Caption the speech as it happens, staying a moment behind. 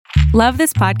Love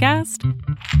this podcast?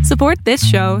 Support this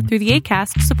show through the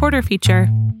Acast supporter feature.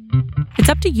 It's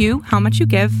up to you how much you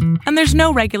give, and there's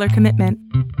no regular commitment.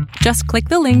 Just click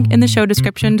the link in the show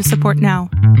description to support now.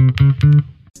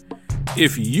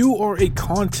 If you are a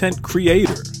content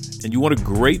creator and you want a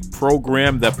great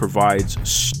program that provides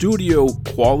studio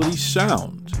quality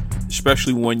sound,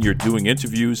 especially when you're doing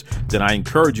interviews, then I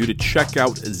encourage you to check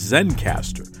out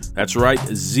Zencastr. That's right,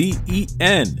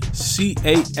 Zencastr.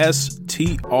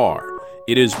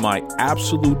 It is my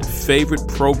absolute favorite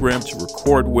program to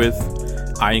record with.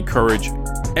 I encourage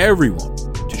everyone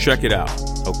to check it out,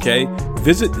 okay?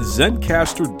 Visit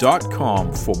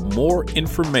Zencastr.com for more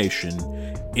information.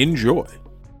 Enjoy.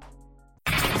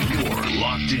 You're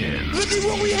locked in. Look at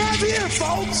what we have here,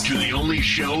 folks. To the only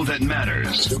show that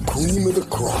matters. The cream of the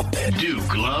crop.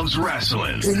 Duke Loves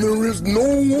Wrestling. And there is no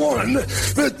one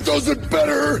that does it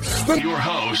better than your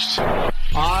host.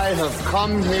 I have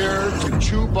come here to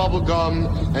chew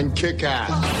bubblegum and kick ass.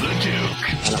 The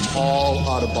Duke. And I'm all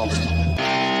out of bubblegum.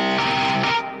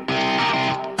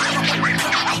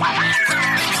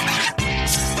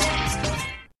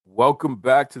 Welcome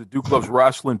back to the Duke Loves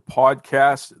Wrestling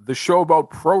podcast, the show about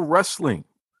pro wrestling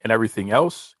and everything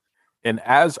else. And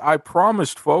as I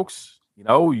promised, folks,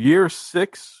 year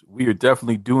 6, we are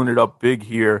definitely doing it up big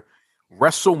here.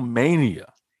 WrestleMania.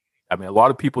 I mean, a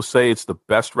lot of people say it's the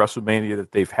best WrestleMania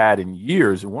that they've had in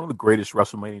years and one of the greatest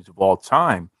WrestleManias of all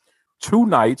time. 2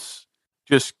 nights,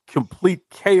 just complete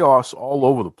chaos all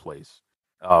over the place.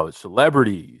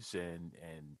 Celebrities and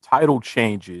title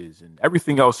changes and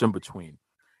everything else in between.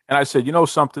 And I said, you know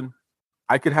something?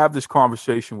 I could have this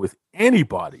conversation with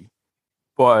anybody,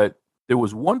 but there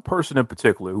was one person in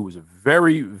particular who was a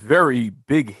very, very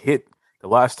big hit the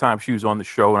last time she was on the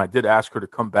show, and I did ask her to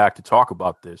come back to talk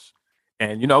about this.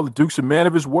 And, the Duke's a man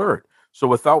of his word. So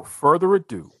without further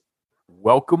ado,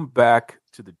 welcome back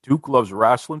to the Duke Loves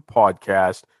Wrestling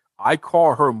podcast. I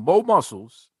call her Mo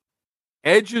Muscles,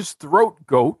 Edge's throat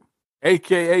goat,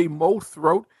 a.k.a. Mo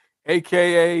Throat,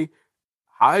 a.k.a.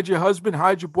 hide your husband,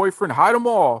 hide your boyfriend, hide them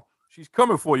all. She's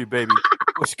coming for you, baby.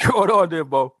 What's going on there,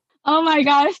 Mo? Oh my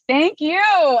gosh, thank you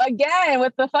again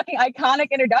with the fucking iconic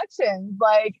introductions.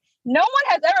 Like, no one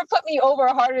has ever put me over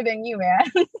harder than you,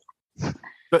 man.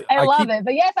 I love it.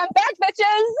 But yes, I'm back,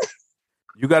 bitches.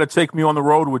 You got to take me on the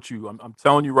road with you. I'm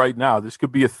telling you right now, this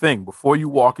could be a thing. Before you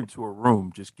walk into a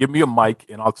room, just give me a mic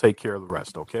and I'll take care of the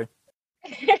rest, okay?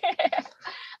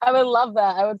 I would love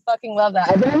that. I would fucking love that.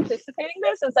 I've been anticipating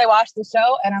this since I watched the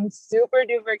show, and I'm super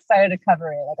duper excited to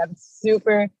cover it. Like, I'm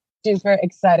super duper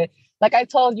excited. Like I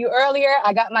told you earlier,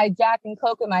 I got my Jack and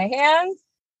Coke in my hands.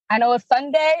 I know it's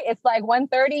Sunday. It's like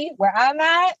 1:30 where I'm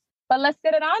at, but let's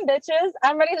get it on, bitches.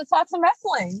 I'm ready to talk some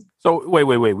wrestling. So wait.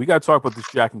 We got to talk about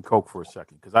this Jack and Coke for a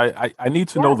second, because I need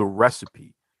to know the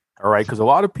recipe. All right, because a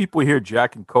lot of people hear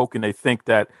Jack and Coke and they think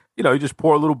that, you just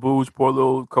pour a little booze, pour a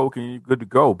little Coke, and you're good to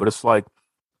go. But it's like,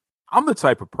 I'm the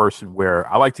type of person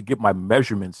where I like to get my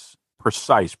measurements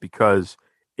precise because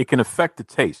it can affect the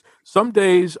taste. Some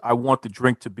days I want the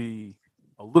drink to be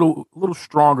a little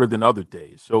stronger than other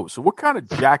days. So what kind of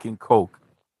Jack and Coke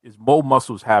is Mo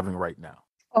Muscles having right now?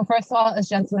 Well, first of all, it's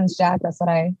Gentleman's Jack. That's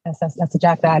the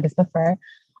Jack that I just prefer.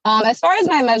 As far as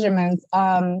my measurements,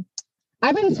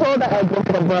 I've been told that I drink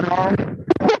it a little.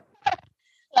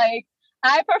 Like,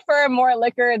 I prefer more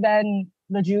liquor than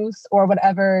the juice or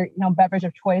whatever, beverage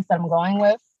of choice that I'm going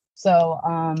with. So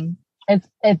it's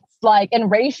like in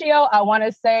ratio, I want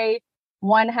to say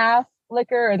 1/2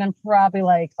 liquor and then probably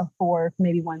like a 1/4,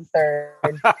 maybe 1/3.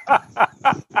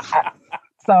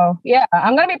 So yeah,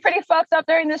 I'm gonna be pretty fucked up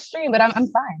during this stream, but I'm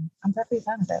fine. I'm perfectly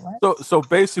fine with it. What? So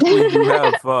basically you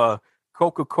have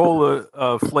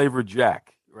Coca-Cola flavored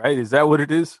Jack, right? Is that what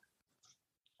it is?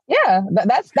 Yeah,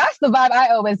 that's the vibe I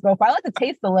always go for. I like to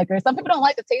taste the liquor. Some people don't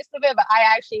like the taste of it, but I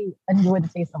actually enjoy the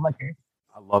taste of liquor.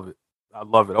 I love it.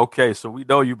 Okay, so we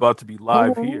know you're about to be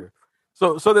live here.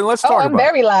 So then let's talk about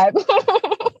very live.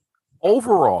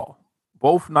 Overall,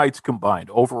 both nights combined.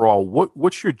 Overall,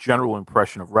 what's your general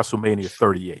impression of WrestleMania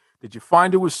 38? Did you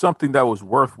find it was something that was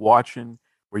worth watching?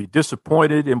 Were you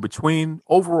disappointed in between?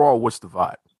 Overall, what's the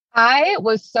vibe? I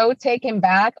was so taken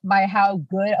back by how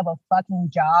good of a fucking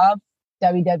job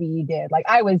WWE did. Like,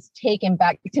 I was taken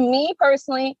back. To me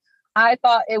personally, I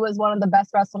thought it was one of the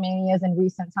best WrestleManias in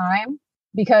recent time,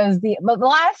 because the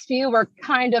last few were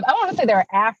kind of, I don't want to say they're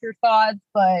afterthoughts,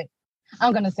 but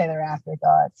I'm going to say they're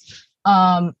afterthoughts.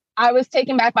 I was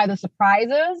taken back by the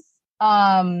surprises,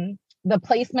 the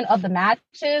placement of the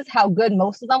matches, how good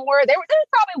most of them were. There was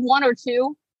probably 1 or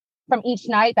 2 from each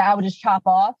night that I would just chop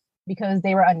off because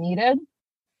they were unneeded.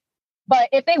 But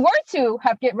if they were to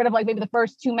have get rid of like maybe the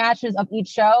first 2 matches of each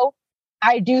show,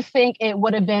 I do think it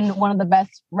would have been one of the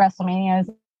best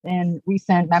WrestleManias in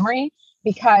recent memory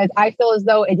because I feel as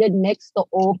though it did mix the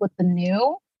old with the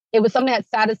new. It was something that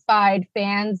satisfied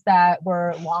fans that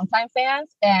were longtime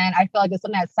fans, and I feel like it's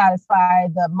something that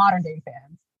satisfied the modern day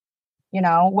fans.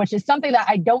 Which is something that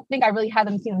I don't think I really had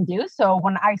them seen them do. So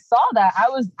when I saw that, I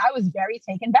was very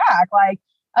taken back. Like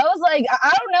I was like,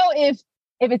 I don't know if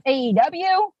it's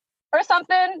AEW or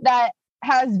something that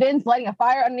has Vince lighting a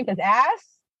fire underneath his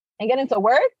ass and getting to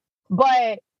work.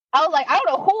 But I was like, I don't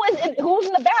know who's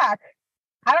in the back.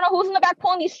 I don't know who's in the back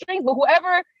pulling these strings, but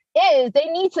whoever is, they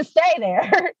need to stay there.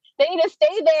 They need to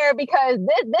stay there because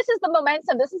this is the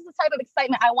momentum. This is the type of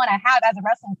excitement I want to have as a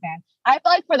wrestling fan. I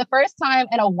feel like for the first time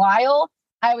in a while,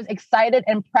 I was excited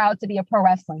and proud to be a pro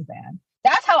wrestling fan.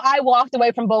 That's how I walked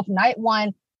away from both night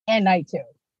 1 and night 2.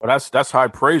 Well, that's high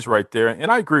praise right there.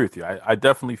 And I agree with you. I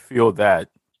definitely feel that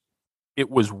it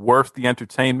was worth the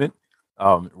entertainment.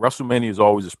 WrestleMania is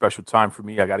always a special time for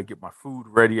me. I got to get my food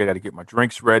ready. I got to get my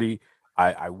drinks ready.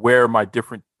 I wear my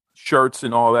different shirts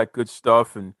and all that good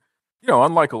stuff. And,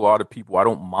 unlike a lot of people, I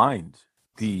don't mind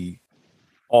the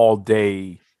all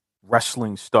day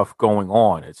wrestling stuff going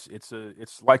on. It's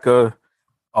like a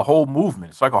whole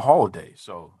movement. It's like a holiday.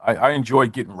 So I enjoy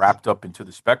getting wrapped up into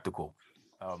the spectacle.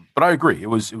 But I agree. It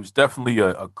was definitely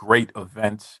a great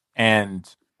event,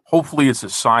 and hopefully it's a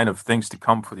sign of things to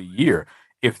come for the year.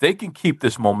 If they can keep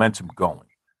this momentum going,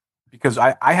 because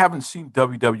I haven't seen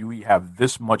WWE have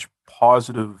this much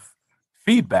positive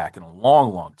feedback in a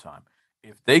long, long time.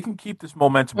 If they can keep this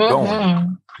momentum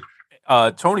going,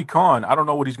 Tony Khan, I don't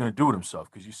know what he's going to do with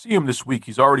himself, because you see him this week.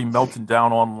 He's already melting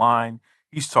down online.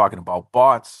 He's talking about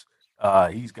bots.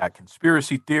 He's got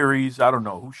conspiracy theories. I don't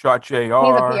know who shot JR. He's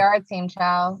a PR team,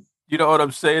 child. You know what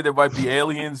I'm saying? There might be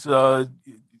aliens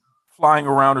flying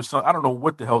around or something. I don't know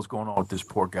what the hell's going on with this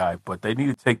poor guy, but they need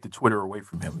to take the Twitter away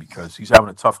from him because he's having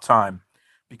a tough time,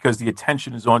 because the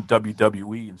attention is on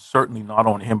WWE and certainly not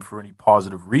on him for any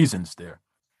positive reasons there.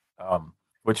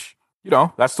 Which,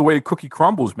 that's the way the cookie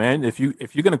crumbles, man. If you're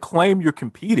going to claim you're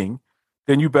competing,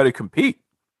 then you better compete,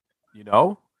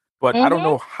 But I don't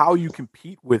know how you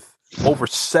compete with over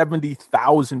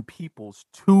 70,000 people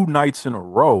 2 nights in a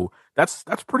row. That's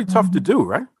pretty tough to do,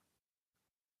 right?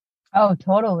 Oh,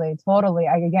 totally.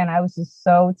 I was just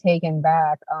so taken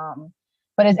back.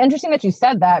 But it's interesting that you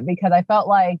said that, because I felt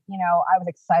like, I was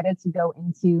excited to go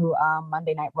into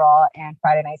Monday Night Raw and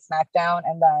Friday Night SmackDown,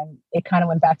 and then it kind of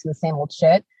went back to the same old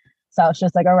shit. So it's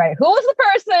just like, all right, who was the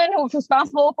person who was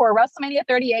responsible for WrestleMania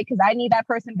 38? Because I need that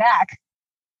person back.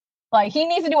 Like, he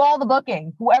needs to do all the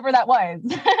booking, whoever that was.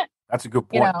 That's a good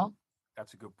point.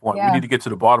 That's a good point. Yeah. We need to get to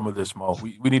the bottom of this, Mo.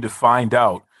 We need to find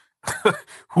out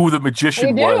who the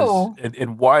magician was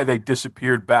and why they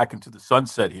disappeared back into the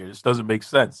sunset here. This doesn't make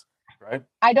sense, right?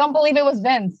 I don't believe it was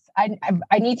Vince.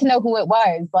 I need to know who it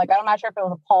was. Like, I'm not sure if it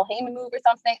was a Paul Heyman move or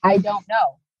something. I don't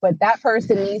know. But that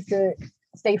person needs to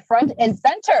stay front and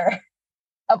center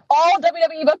of all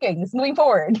WWE bookings moving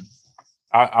forward.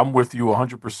 I'm with you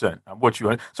 100%. I'm with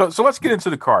you. So let's get into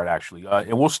the card, actually.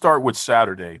 And we'll start with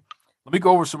Saturday. Let me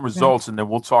go over some results, and then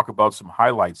we'll talk about some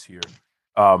highlights here.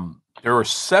 There are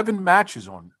 7 matches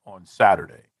on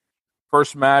Saturday.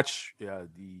 First match,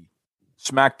 the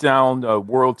SmackDown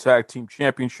World Tag Team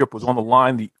Championship was on the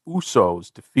line. The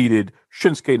Usos defeated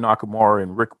Shinsuke Nakamura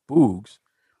and Rick Boogs.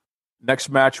 Next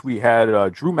match, we had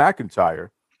Drew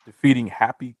McIntyre defeating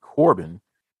Happy Corbin,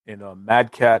 and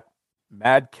Madcap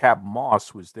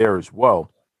Moss was there as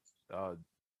well.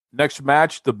 Next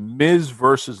match, The Miz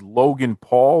versus Logan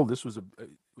Paul. This was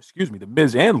The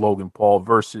Miz and Logan Paul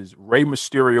versus Rey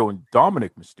Mysterio and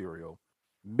Dominic Mysterio.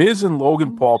 Miz and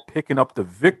Logan Paul picking up the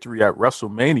victory at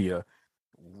WrestleMania.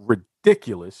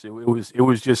 Ridiculous. It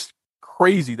was just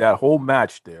crazy, that whole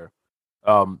match there.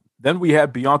 Then we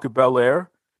had Bianca Belair.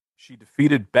 She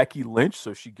defeated Becky Lynch,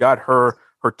 so she got her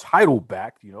title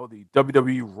back, the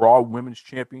WWE Raw Women's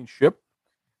Championship.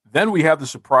 Then we have the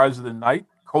surprise of the night.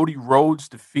 Cody Rhodes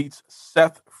defeats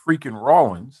Seth freaking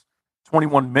Rollins.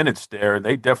 21 minutes there, and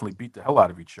they definitely beat the hell out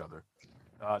of each other.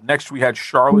 Next, we had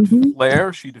Charlotte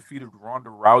Flair. She defeated Ronda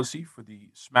Rousey for the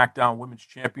SmackDown Women's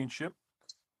Championship.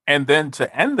 And then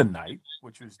to end the night,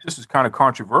 this is kind of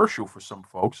controversial for some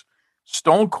folks,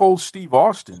 Stone Cold Steve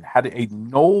Austin had a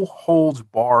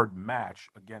no-holds-barred match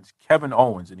against Kevin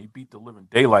Owens, and he beat the living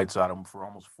daylights out of him for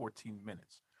almost 14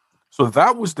 minutes. So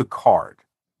that was the card.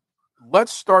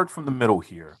 Let's start from the middle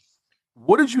here.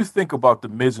 What did you think about The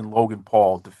Miz and Logan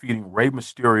Paul defeating Rey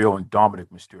Mysterio and Dominic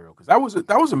Mysterio? Because that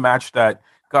was a match that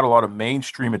got a lot of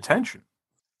mainstream attention.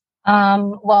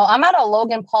 Well, I'm not a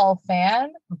Logan Paul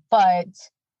fan, but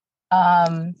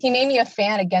he made me a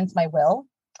fan against my will.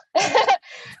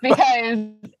 because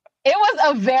it was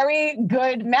a very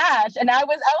good match. And I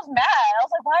was mad. I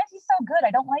was like, why is he so good?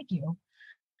 I don't like you.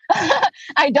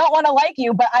 I don't want to like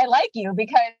you, but I like you,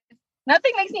 because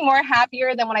nothing makes me more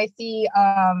happier than when I see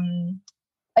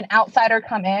an outsider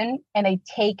come in and they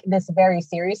take this very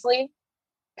seriously.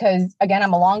 Because again,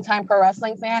 I'm a longtime pro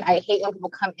wrestling fan. I hate when people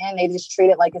come in, they just treat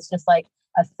it like it's just like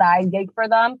a side gig for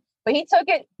them. But he took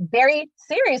it very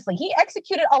seriously. He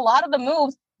executed a lot of the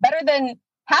moves better than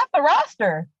half the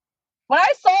roster. When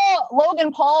I saw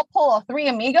Logan Paul pull a Three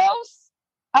Amigos,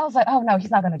 I was like, oh no,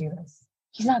 he's not going to do this.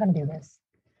 He's not going to do this.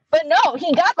 But no,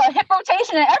 he got the hip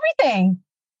rotation and everything.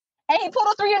 And he pulled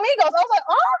a Three Amigos. I was like,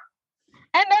 oh.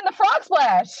 And then the frog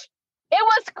splash. It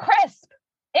was crisp.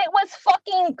 It was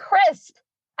fucking crisp.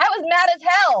 I was mad as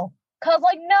hell. Because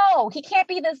like, no, he can't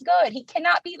be this good. He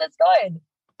cannot be this good.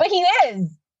 But he is.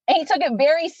 And he took it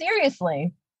very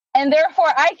seriously. And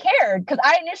therefore, I cared. Because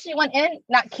I initially went in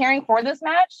not caring for this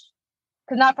match.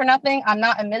 Because not for nothing, I'm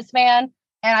not a Miz fan.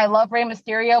 And I love Rey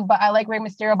Mysterio, but I like Rey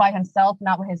Mysterio by himself,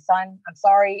 not with his son. I'm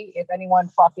sorry if anyone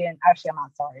actually, I'm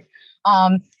not sorry.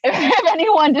 If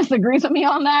anyone disagrees with me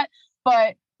on that,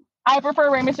 but I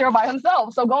prefer Rey Mysterio by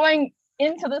himself. So going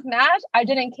into this match, I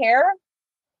didn't care.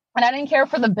 And I didn't care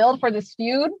for the build for this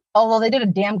feud, although they did a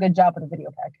damn good job with the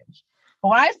video package. But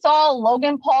when I saw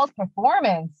Logan Paul's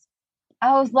performance,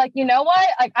 I was like, you know what?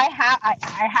 Like I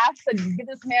have to give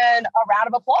this man a round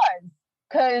of applause,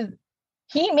 because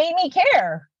he made me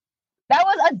care. That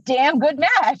was a damn good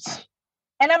match.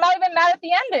 And I'm not even mad at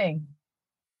the ending.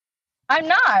 I'm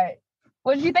not.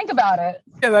 What did you think about it?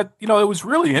 Yeah, it was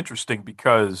really interesting,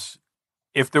 because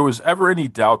if there was ever any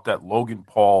doubt that Logan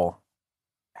Paul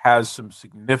has some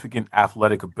significant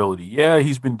athletic ability, yeah,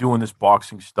 he's been doing this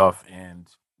boxing stuff and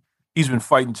he's been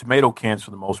fighting tomato cans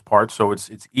for the most part. So it's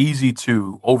easy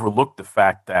to overlook the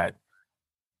fact that,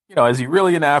 is he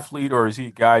really an athlete, or is he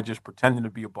a guy just pretending to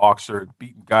be a boxer,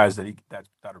 beating guys that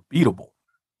are beatable?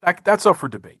 That's up for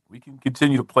debate. We can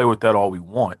continue to play with that all we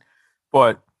want.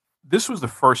 But this was the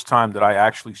first time that I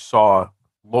actually saw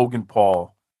Logan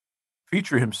Paul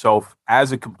feature himself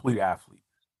as a complete athlete.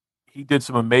 He did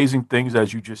some amazing things,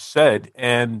 as you just said,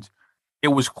 and it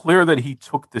was clear that he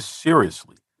took this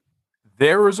seriously.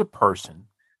 There is a person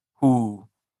who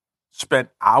spent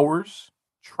hours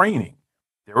training.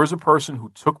 There was a person who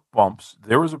took bumps.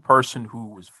 There was a person who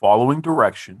was following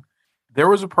direction. There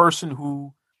was a person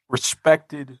who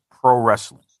respected pro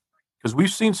wrestling. Because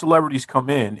we've seen celebrities come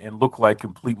in and look like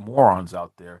complete morons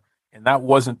out there, and that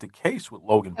wasn't the case with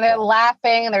Logan Paul. They're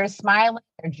laughing, they're smiling,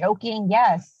 they're joking,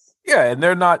 yes. Yeah, and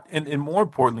they're not, and more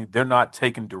importantly, they're not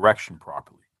taking direction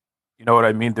properly. You know what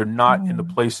I mean? They're not in the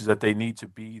places that they need to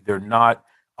be. They're not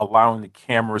allowing the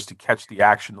cameras to catch the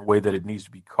action the way that it needs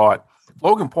to be caught.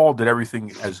 Logan Paul did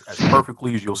everything as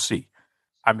perfectly as you'll see.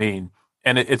 I mean,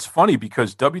 and it's funny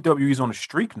because WWE's on a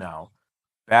streak now.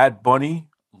 Bad Bunny,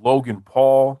 Logan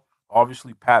Paul,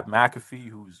 obviously Pat McAfee,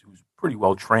 who's pretty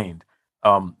well trained.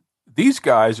 These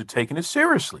guys are taking it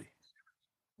seriously,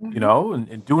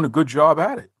 and doing a good job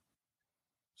at it.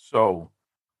 So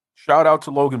shout out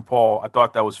to Logan Paul. I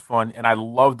thought that was fun. And I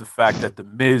love the fact that The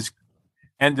Miz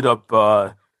ended up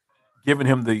giving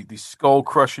him the skull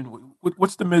crushing.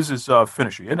 What's The Miz's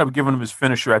finisher? He ended up giving him his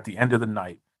finisher at the end of the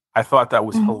night. I thought that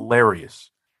was hilarious,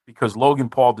 because Logan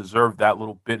Paul deserved that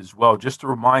little bit as well, just to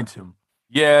remind him,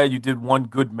 yeah, you did one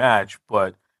good match,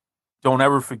 but don't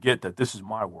ever forget that this is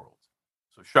my world.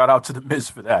 So shout out to The Miz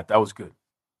for that. That was good.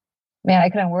 Man, I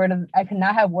could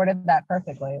not have worded that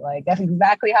perfectly. Like, that's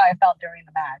exactly how I felt during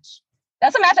the match.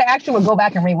 That's a match I actually would go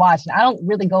back and rewatch. And I don't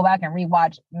really go back and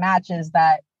rewatch matches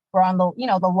that were on the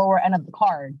lower end of the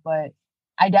card, but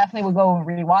I definitely would go and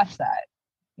rewatch that.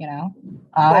 And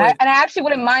I actually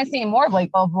wouldn't mind seeing more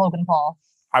of Logan Paul.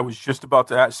 I was just about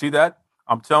to see that.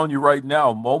 I'm telling you right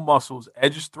now, Mo Muscles,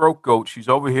 Edge's throat goat. She's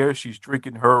over here. She's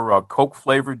drinking her Coke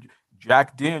flavored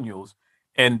Jack Daniels.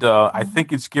 And I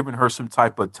think it's given her some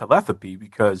type of telepathy,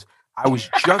 because I was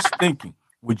just thinking,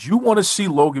 would you want to see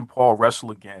Logan Paul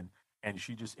wrestle again? And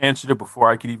she just answered it before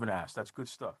I could even ask. That's good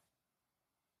stuff.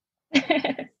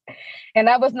 And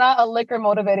that was not a liquor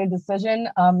motivated decision.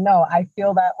 No, I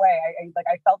feel that way.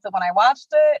 I felt it when I watched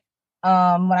it. When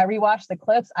I rewatched the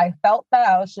clips, I felt that.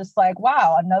 I was just like,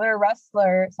 wow, another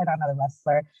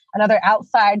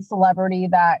outside celebrity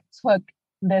that took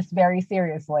this very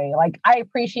seriously. Like, I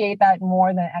appreciate that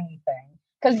more than anything.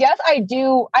 Because yes, I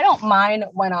don't mind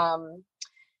when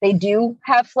they do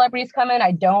have celebrities come in.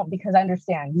 I don't, because I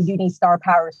understand you do need star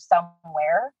power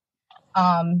somewhere.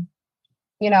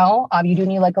 You do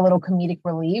need like a little comedic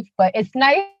relief, but it's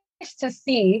nice to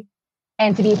see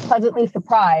and to be pleasantly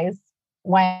surprised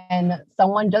when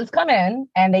someone does come in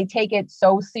and they take it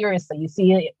so seriously. You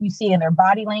see it in their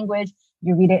body language,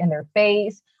 you read it in their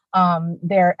face.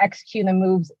 They're executing the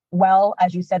moves well.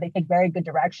 As you said, they take very good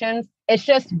directions. It's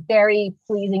just very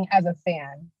pleasing as a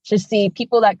fan to see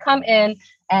people that come in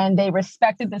and they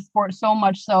respected the sport so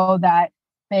much so that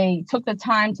they took the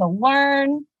time to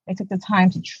learn, they took the time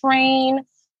to train,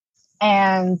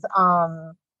 and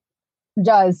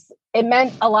just it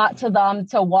meant a lot to them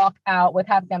to walk out with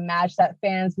having a match that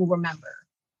fans will remember.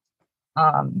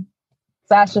 So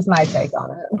that's just my take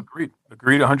on it.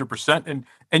 Agreed 100%.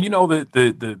 And you know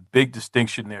the big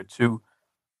distinction there too,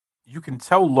 you can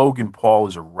tell Logan Paul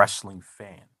is a wrestling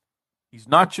fan. He's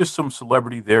not just some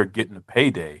celebrity there getting a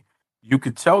payday. You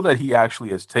could tell that he actually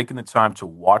has taken the time to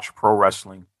watch pro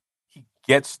wrestling. He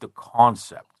gets the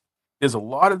concept. There's a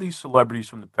lot of these celebrities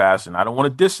from the past, and I don't want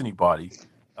to diss anybody,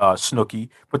 Snooki,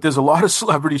 but there's a lot of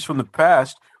celebrities from the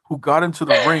past who got into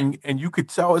the ring, and you could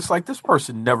tell it's like this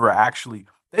person never actually,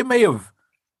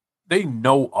 they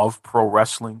know of pro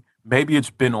wrestling. Maybe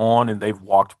it's been on and they've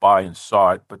walked by and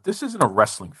saw it, but this isn't a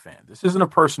wrestling fan. This isn't a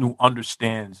person who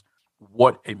understands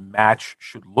what a match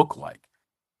should look like.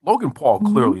 Logan Paul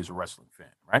clearly is a wrestling fan,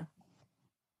 right?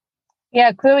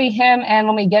 Yeah, clearly him. And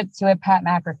when we get to it, Pat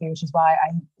McAfee, which is why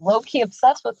I'm low-key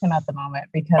obsessed with him at the moment,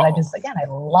 because I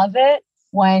love it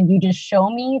when you just show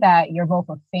me that you're both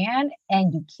a fan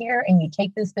and you care and you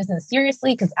take this business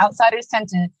seriously, because outsiders tend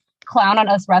to clown on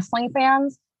us wrestling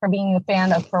fans for being a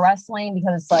fan of pro wrestling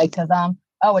because it's like to them,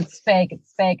 oh, it's fake,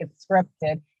 it's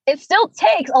scripted. It still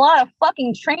takes a lot of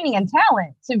fucking training and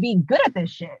talent to be good at this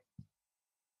shit.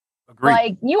 Agreed.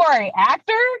 Like, you are an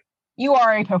actor, you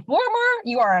are a performer,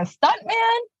 you are a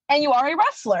stuntman, and you are a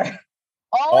wrestler.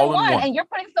 All in one. And you're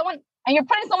putting someone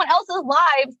else's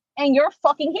lives in your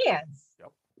fucking hands.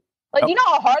 Yep. Like, you know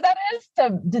how hard that is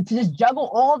to just juggle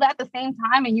all of that at the same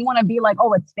time, and you want to be like,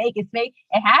 oh, it's fake. It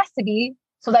has to be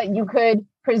so that you could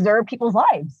preserve people's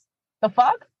lives. The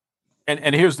fuck?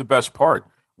 And here's the best part.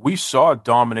 We saw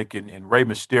Dominic and Rey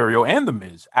Mysterio and The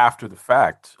Miz after the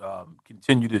fact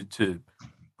continue to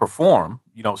perform,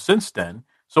 since then.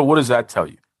 So what does that tell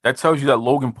you? That tells you that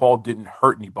Logan Paul didn't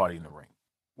hurt anybody in the ring,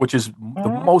 which is the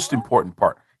most important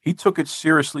part. He took it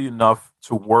seriously enough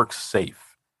to work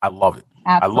safe. I love it.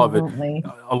 Absolutely. I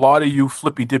love it. A lot of you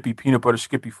flippy dippy peanut butter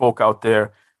skippy folk out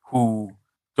there who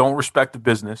don't respect the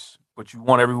business, but you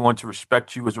want everyone to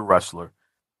respect you as a wrestler.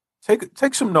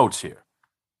 Take some notes here.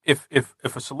 If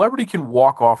a celebrity can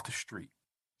walk off the street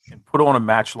and put on a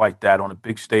match like that on a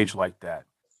big stage like that,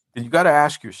 then you got to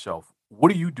ask yourself,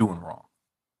 what are you doing wrong?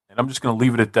 And I'm just going to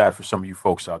leave it at that for some of you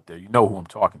folks out there. You know who I'm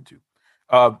talking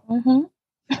to.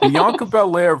 Bianca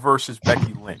Belair versus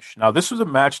Becky Lynch. Now, this was a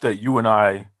match that you and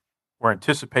I were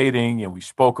anticipating and we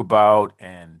spoke about,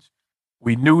 and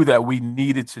we knew that we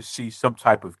needed to see some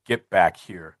type of get back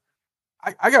here.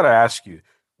 I got to ask you,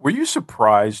 were you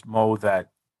surprised, Mo,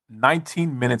 that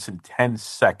 19 minutes and 10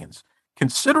 seconds,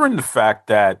 considering the fact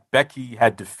that Becky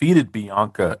had defeated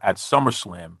Bianca at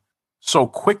SummerSlam so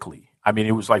quickly? I mean,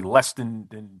 it was like less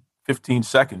than 15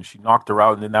 seconds. She knocked her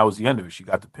out, and then that was the end of it. She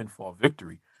got the pinfall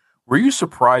victory. Were you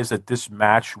surprised that this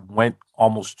match went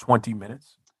almost 20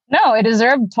 minutes? No, it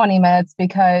deserved 20 minutes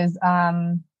because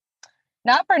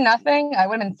not for nothing, I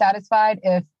would have been satisfied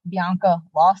if Bianca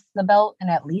lost the belt in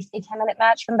at least a 10-minute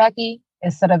match from Becky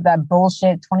instead of that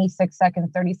bullshit 26 seconds,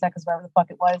 30 seconds, whatever the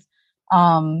fuck it was.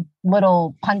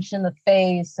 Little punch in the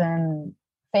face and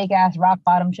fake ass rock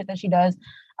bottom shit that she does.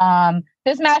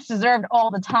 This match deserved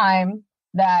all the time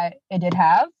that it did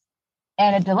have,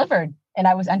 and it delivered. And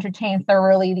I was entertained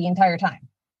thoroughly the entire time.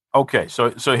 Okay, so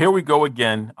here we go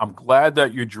again. I'm glad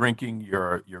that you're drinking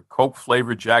your Coke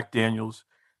flavored Jack Daniels,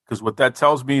 because what that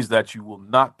tells me is that you will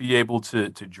not be able to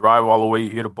drive all the way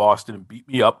here to Boston and beat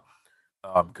me up.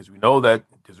 Because we know that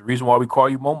there's a reason why we call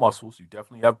you Mo Muscles. You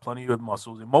definitely have plenty of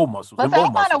muscles and Mo Muscles. Listen, and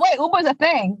Mo by the way, Uber's a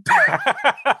thing.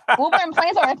 Uber and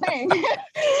planes are a thing.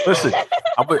 Listen,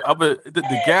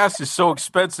 the gas is so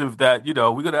expensive that, we're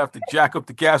going to have to jack up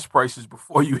the gas prices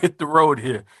before you hit the road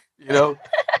here,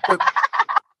 But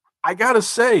I got to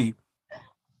say,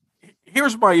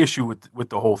 here's my issue with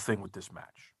the whole thing with this match.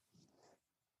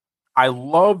 I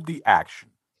love the action.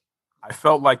 I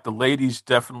felt like the ladies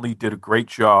definitely did a great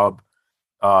job.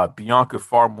 Bianca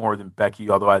far more than Becky,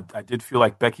 although I did feel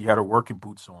like Becky had her working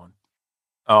boots on.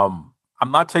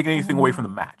 I'm not taking anything away from the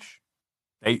match.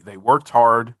 They worked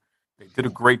hard. They did a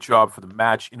great job for the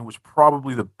match, and it was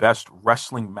probably the best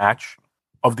wrestling match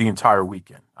of the entire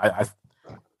weekend.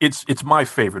 It's my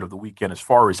favorite of the weekend as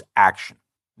far as action.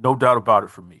 No doubt about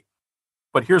it for me.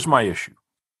 But here's my issue.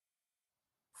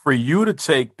 For you to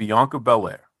take Bianca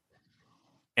Belair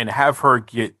and have her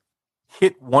get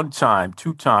hit one time,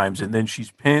 two times, and then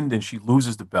she's pinned and she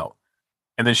loses the belt.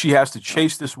 And then she has to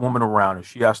chase this woman around and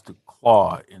she has to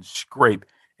claw and scrape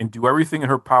and do everything in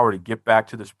her power to get back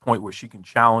to this point where she can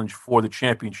challenge for the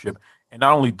championship and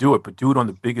not only do it, but do it on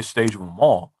the biggest stage of them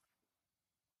all.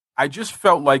 I just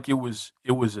felt like it was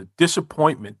a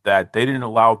disappointment that they didn't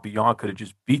allow Bianca to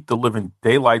just beat the living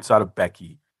daylights out of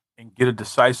Becky and get a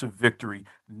decisive victory,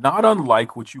 not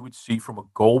unlike what you would see from a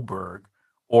Goldberg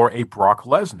or a Brock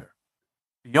Lesnar.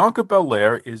 Bianca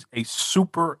Belair is a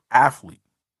super athlete,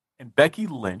 and Becky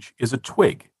Lynch is a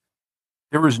twig.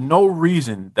 There is no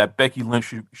reason that Becky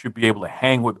Lynch should be able to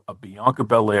hang with a Bianca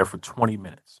Belair for 20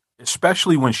 minutes,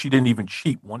 especially when she didn't even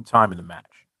cheat one time in the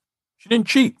match. She didn't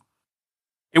cheat.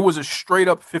 It was a straight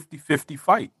up 50-50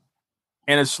 fight.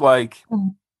 And it's like,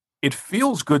 it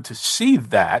feels good to see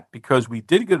that because we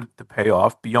did get the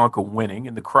payoff, Bianca winning,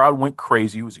 and the crowd went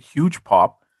crazy. It was a huge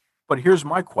pop. But here's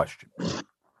my question.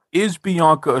 Is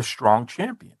Bianca a strong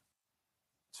champion?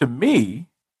 To me,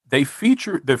 they're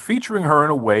featuring her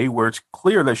in a way where it's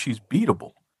clear that she's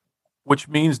beatable, which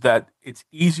means that it's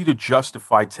easy to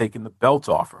justify taking the belt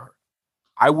off of her.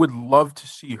 I would love to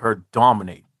see her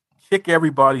dominate, kick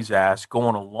everybody's ass, go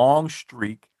on a long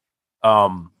streak.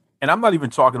 And I'm not even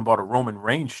talking about a Roman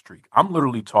Reigns streak. I'm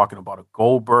literally talking about a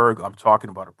Goldberg. I'm talking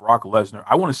about a Brock Lesnar.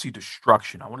 I want to see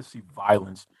destruction. I want to see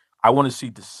violence. I want to see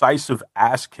decisive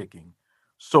ass kicking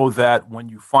so that when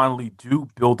you finally do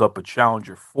build up a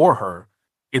challenger for her,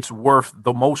 it's worth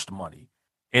the most money.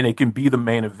 And it can be the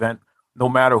main event no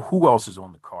matter who else is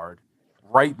on the card.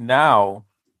 Right now,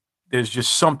 there's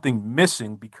just something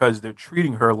missing because they're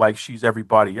treating her like she's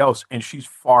everybody else, and she's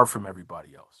far from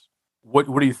everybody else. What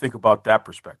do you think about that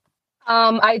perspective?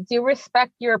 I do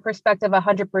respect your perspective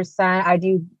 100%. I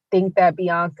do think that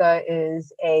Bianca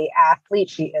is a athlete.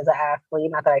 She is an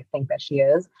athlete. Not that I think that she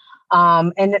is.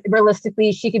 And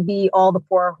realistically, she could be all the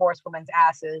four horsewomen's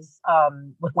asses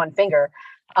with one finger.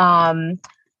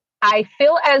 I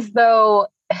feel as though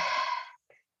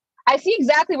I see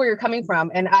exactly where you're coming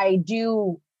from, and I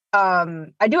do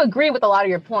agree with a lot of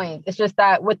your points. It's just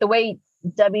that with the way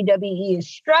WWE is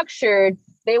structured,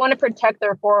 they want to protect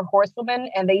their four horsewomen,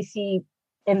 and they see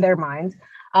in their minds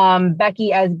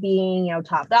Becky as being,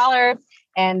 top dollar,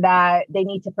 and that they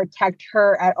need to protect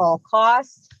her at all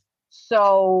costs.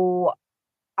 So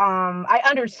I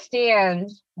understand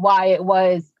why it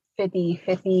was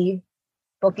 50-50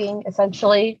 booking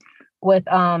essentially with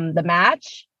the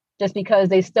match, just because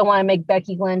they still want to make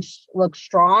Becky Lynch look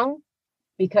strong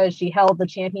because she held the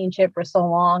championship for so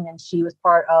long and she was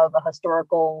part of a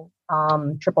historical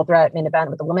triple threat main event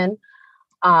with the women.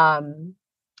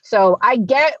 So I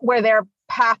get where their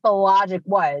pathologic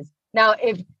was. Now,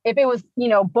 if it was,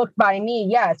 booked by me,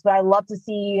 yes, but I love to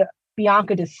see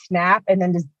Bianca just snap and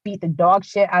then just beat the dog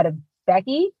shit out of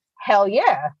Becky. Hell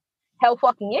yeah. Hell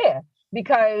fucking yeah.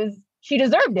 Because she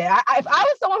deserved it. If I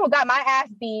was someone who got my ass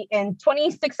beat in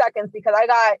 26 seconds because I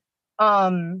got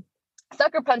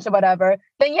sucker punch or whatever,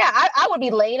 then yeah, I would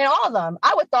be laying in all of them.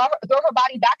 I would throw her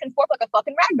body back and forth like a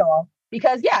fucking ragdoll.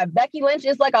 Because yeah, Becky Lynch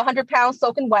is like 100 pounds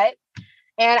soaking wet.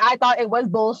 And I thought it was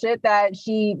bullshit that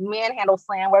she manhandle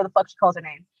slam, where the fuck she calls her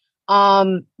name.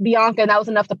 Bianca, and that was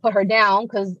enough to put her down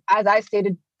because, as I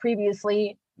stated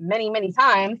previously many, many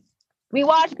times, we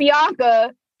watched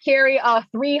Bianca carry a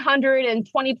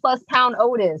 320 plus pound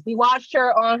Otis. We watched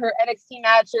her on her NXT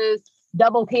matches,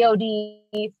 double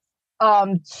KOD,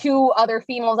 two other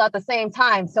females at the same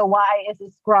time. So why is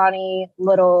this scrawny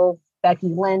little Becky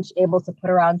Lynch able to put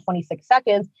her on 26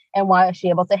 seconds, and why is she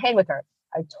able to hang with her?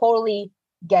 I totally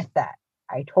get that.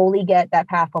 I totally get that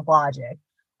path of logic.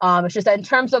 It's just that in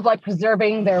terms of like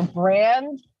preserving their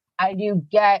brand, I do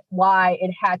get why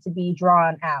it had to be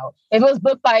drawn out. If it was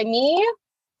booked by me,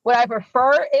 would I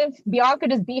prefer if Bianca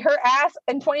just beat her ass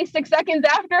in 26 seconds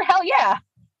after? Hell yeah.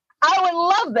 I would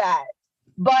love that.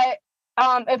 But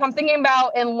if I'm thinking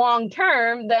about in long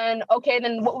term, then okay,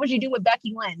 then what would you do with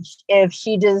Becky Lynch if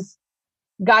she just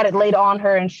got it laid on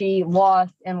her and she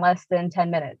lost in less than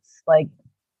 10 minutes? Like,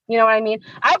 you know what I mean?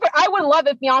 I would love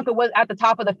if Bianca was at the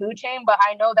top of the food chain, but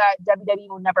I know that WWE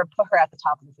will never put her at the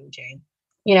top of the food chain.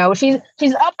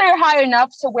 She's up there high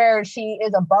enough to where she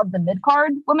is above the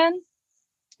mid-card women,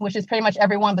 which is pretty much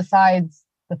everyone besides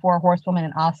the four horsewomen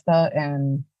and Asuka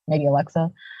and maybe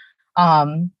Alexa.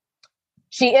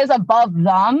 She is above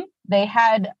them. They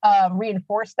had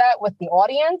reinforced that with the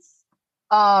audience.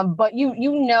 But you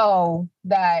know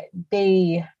that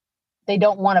they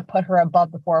don't want to put her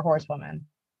above the four horsewomen.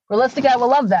 Realistically, I would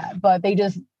love that, but they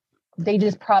just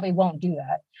probably won't do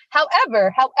that.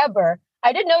 However,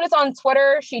 I did notice on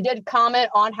Twitter, she did comment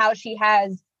on how she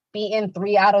has beaten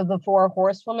 3 out of the 4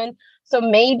 horsewomen. So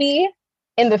maybe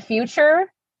in the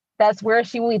future, that's where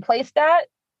she will be placed at.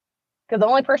 Because the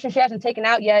only person she hasn't taken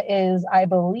out yet is, I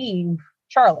believe,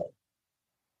 Charlotte.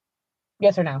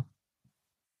 Yes or no?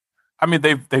 I mean,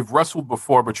 they've wrestled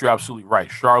before, but you're absolutely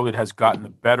right. Charlotte has gotten the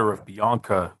better of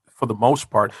Bianca for the most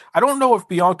part. I don't know if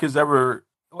Bianca's ever.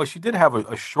 Well, she did have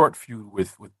a short feud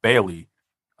with Bayley.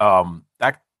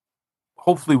 That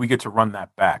hopefully we get to run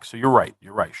that back. So you're right.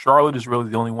 You're right. Charlotte is really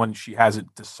the only one she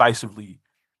hasn't decisively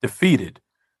defeated,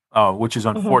 which is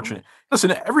unfortunate.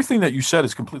 Listen, everything that you said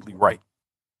is completely right.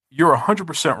 You're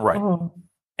 100% right,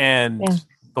 and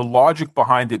the logic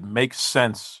behind it makes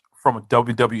sense from a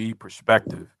WWE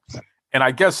perspective. And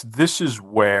I guess this is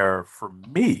where, for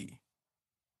me,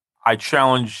 I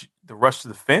challenge the rest of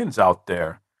the fans out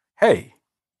there. Hey,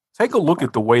 take a look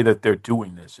at the way that they're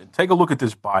doing this and take a look at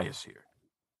this bias here.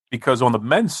 Because on the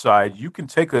men's side, you can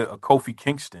take a Kofi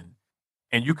Kingston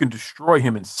and you can destroy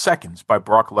him in seconds by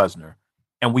Brock Lesnar,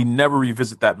 and we never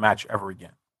revisit that match ever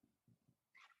again.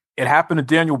 It happened to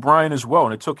Daniel Bryan as well,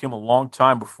 and it took him a long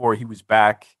time before he was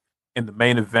back in the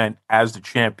main event as the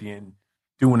champion,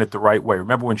 doing it the right way.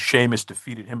 Remember when Sheamus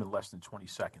defeated him in less than 20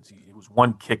 seconds? It was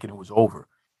one kick and it was over.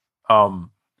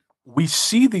 We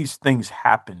see these things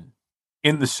happen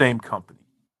in the same company.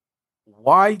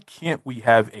 Why can't we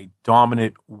have a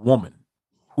dominant woman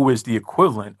who is the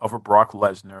equivalent of a Brock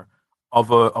Lesnar,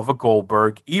 of a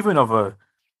Goldberg, even of a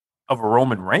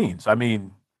Roman Reigns? I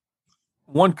mean,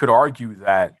 one could argue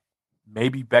that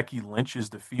maybe Becky Lynch is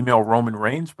the female Roman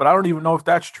Reigns, but I don't even know if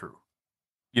that's true.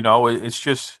 You know, it's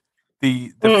just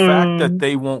the fact that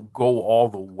they won't go all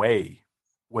the way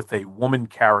with a woman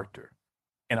character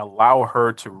and allow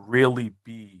her to really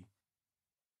be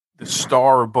the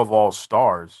star above all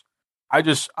stars. I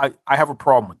have a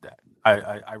problem with that.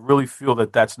 I really feel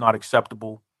that that's not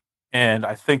acceptable. And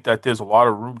I think that there's a lot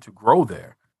of room to grow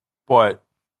there. But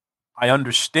I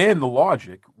understand the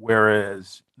logic,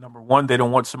 whereas, number one, they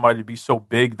don't want somebody to be so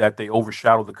big that they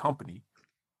overshadow the company.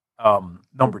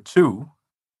 Number two,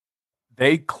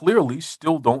 they clearly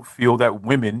still don't feel that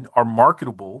women are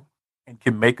marketable and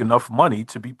can make enough money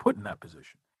to be put in that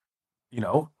position. You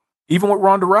know, even with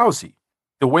Ronda Rousey,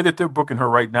 the way that they're booking her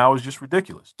right now is just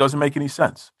ridiculous. Doesn't make any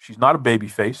sense. She's not a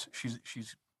babyface.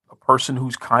 She's a person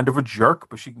who's kind of a jerk,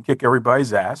 but she can kick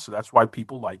everybody's ass. So that's why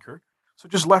people like her. So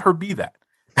just let her be that.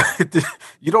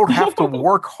 You don't have to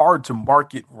work hard to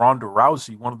market Ronda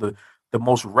Rousey, one of the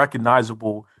most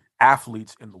recognizable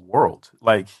athletes in the world.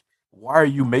 Like, why are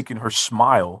you making her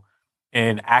smile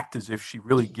and act as if she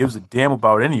really gives a damn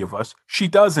about any of us? She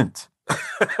doesn't.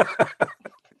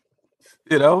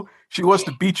 You know, she wants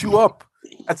to beat you up.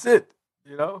 That's it.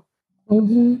 You know,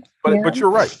 but you're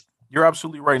right. You're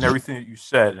absolutely right in everything that you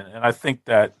said, and I think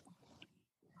that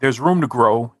there's room to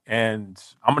grow. And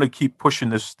I'm going to keep pushing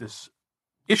this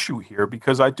issue here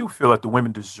because I do feel that the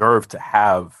women deserve to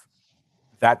have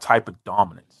that type of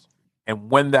dominance. And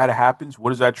when that happens, what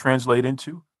does that translate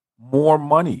into? More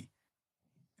money.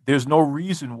 There's no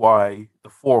reason why the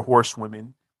four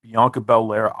horsewomen, Bianca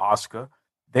Belair, Asuka,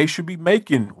 they should be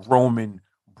making Roman,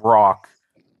 Brock,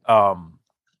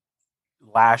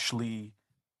 Lashley,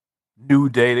 New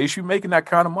Day. They should be making that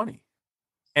kind of money.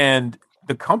 And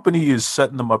the company is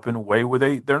setting them up in a way where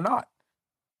they're not.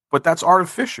 But that's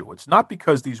artificial. It's not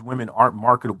because these women aren't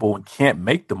marketable and can't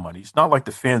make the money. It's not like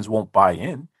the fans won't buy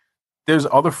in. There's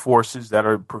other forces that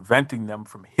are preventing them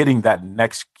from hitting that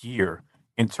next gear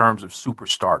in terms of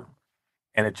superstardom.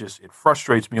 And it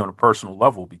frustrates me on a personal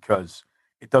level because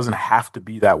it doesn't have to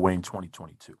be that way in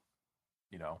 2022,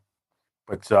 you know.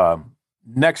 But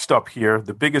next up here,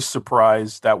 the biggest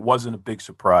surprise that wasn't a big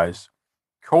surprise,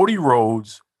 Cody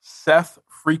Rhodes, Seth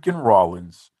freaking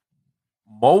Rollins,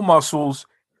 Mo Muscles,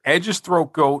 Edge's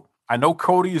throat goat. I know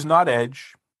Cody is not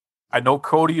Edge. I know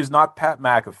Cody is not Pat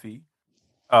McAfee.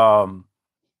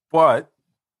 But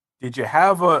did you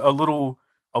have a little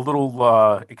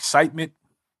excitement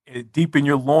deep in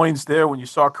your loins there when you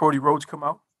saw Cody Rhodes come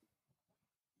out?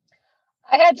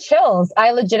 I had chills.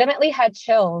 I legitimately had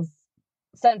chills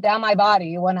sent down my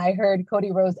body when I heard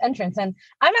Cody Rhodes' entrance. And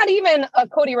I'm not even a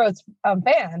Cody Rhodes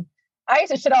fan. I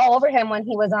used to shit all over him when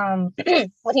he was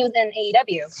when he was in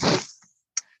AEW.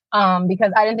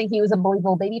 Because I didn't think he was a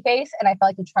believable babyface, and I felt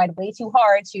like he tried way too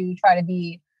hard to try to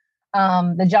be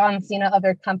the John Cena of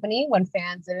their company when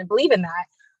fans didn't believe in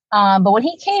that. But when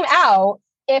he came out,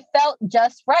 it felt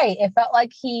just right. It felt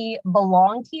like he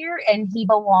belonged here and he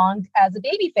belonged as a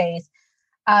babyface.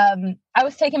 I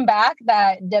was taken back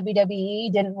that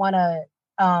WWE didn't want to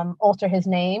alter his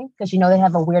name because, you know, they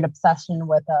have a weird obsession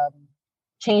with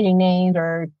changing names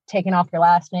or taking off your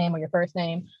last name or your first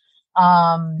name.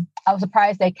 I was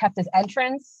surprised they kept his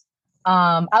entrance.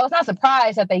 I was not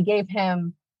surprised that they gave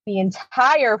him the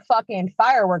entire fucking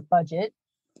firework budget.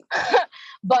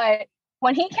 But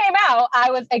when he came out,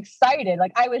 I was excited.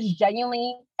 Like, I was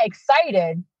genuinely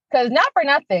excited because, not for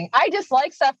nothing, I just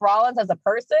like Seth Rollins as a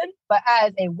person, but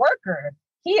as a worker,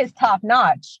 he is top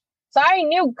notch. So I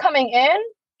knew coming in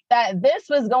that this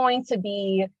was going to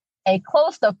be a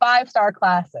close to 5-star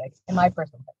classic, in my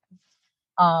personal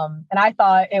opinion. And I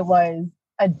thought it was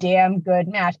a damn good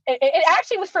match. It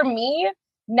actually was, for me,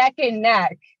 neck and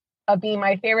neck of being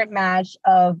my favorite match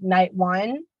of night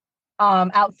one.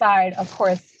 Outside, of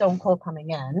course, Stone Cold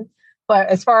coming in. But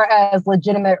as far as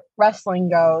legitimate wrestling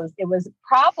goes, it was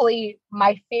probably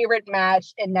my favorite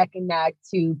match in neck and neck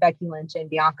to Becky Lynch and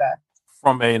Bianca.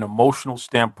 From an emotional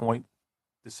standpoint,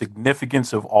 the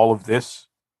significance of all of this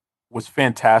was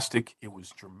fantastic. It was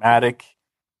dramatic.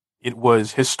 It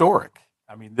was historic.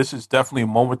 I mean, this is definitely a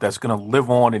moment that's going to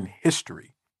live on in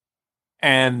history.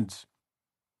 And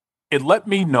it let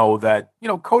me know that,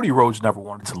 Cody Rhodes never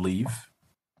wanted to leave.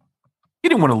 He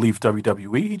didn't want to leave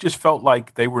WWE. He just felt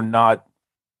like they were not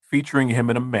featuring him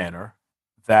in a manner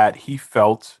that he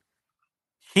felt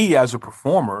he, as a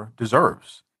performer,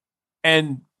 deserves.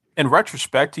 And in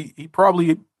retrospect, he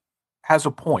probably has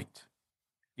a point.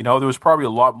 There was probably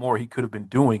a lot more he could have been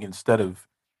doing instead of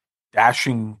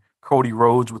dashing Cody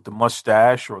Rhodes with the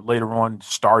mustache or later on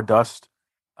Stardust.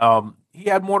 He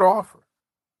had more to offer.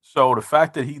 So the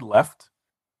fact that he left,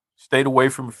 stayed away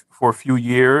for a few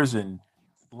years and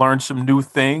learned some new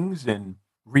things and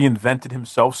reinvented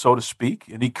himself, so to speak,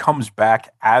 and he comes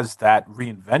back as that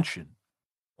reinvention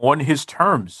on his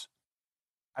terms,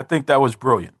 I think that was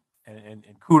brilliant. And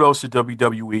kudos to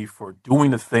WWE for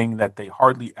doing the thing that they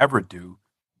hardly ever do,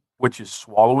 which is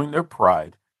swallowing their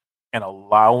pride and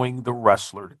allowing the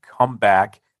wrestler to come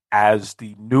back as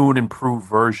the new and improved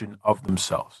version of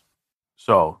themselves.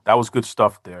 So that was good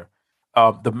stuff there.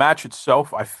 The match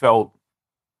itself, I felt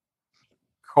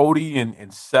Cody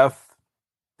and Seth,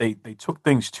 they took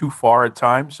things too far at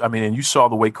times. I mean, and you saw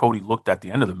the way Cody looked at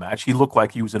the end of the match. He looked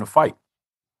like he was in a fight.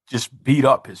 Just beat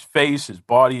up. His face, his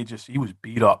body, he was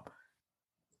beat up.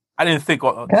 I didn't think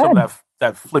some of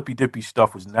that flippy-dippy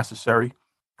stuff was necessary.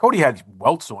 Cody had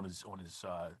welts on his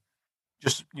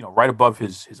just, right above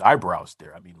his eyebrows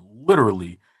there. I mean,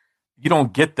 literally, you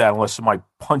don't get that unless somebody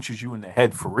punches you in the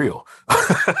head for real.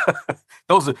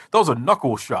 Those are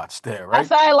knuckle shots there, right? That's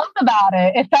what I loved about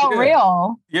it. It felt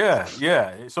real. Yeah.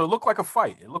 So it looked like a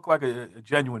fight. It looked like a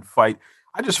genuine fight.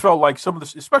 I just felt like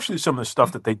especially some of the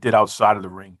stuff that they did outside of the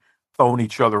ring, throwing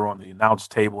each other on the announce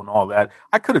table and all that,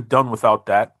 I could have done without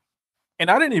that. And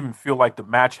I didn't even feel like the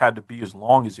match had to be as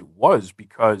long as it was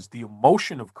because the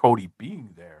emotion of Cody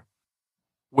being there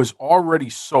was already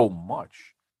so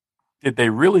much. Did they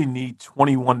really need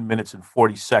 21 minutes and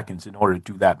 40 seconds in order to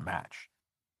do that match?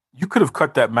 You could have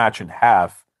cut that match in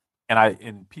half,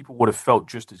 and people would have felt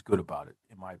just as good about it,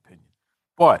 in my opinion.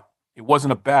 But it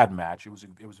wasn't a bad match. It was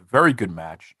a very good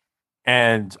match,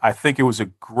 and I think it was a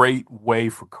great way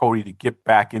for Cody to get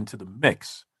back into the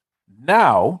mix.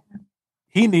 Now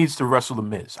he needs to wrestle The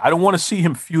Miz. I don't want to see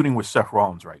him feuding with Seth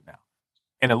Rollins right now,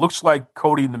 and it looks like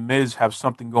Cody and The Miz have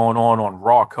something going on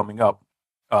Raw coming up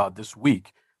this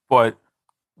week. But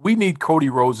we need Cody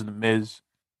Rhodes and The Miz.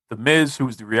 The Miz,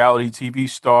 who's the reality TV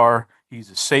star, he's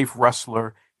a safe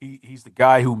wrestler. He's the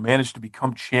guy who managed to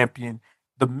become champion.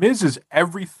 The Miz is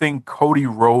everything Cody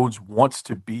Rhodes wants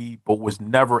to be, but was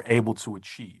never able to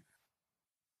achieve.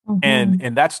 Mm-hmm.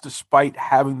 And that's despite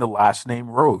having the last name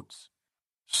Rhodes.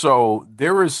 So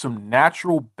there is some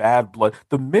natural bad blood.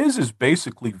 The Miz is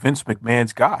basically Vince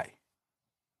McMahon's guy.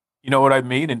 You know what I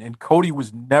mean? And Cody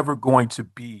was never going to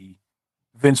be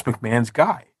Vince McMahon's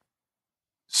guy.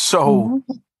 So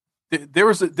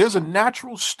there's a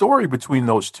natural story between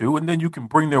those two, and then you can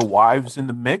bring their wives in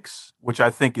the mix, which I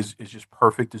think is just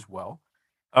perfect as well.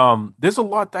 There's a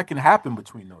lot that can happen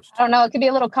between those two. I don't know. It could be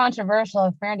a little controversial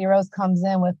if Brandy Rose comes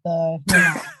in with the,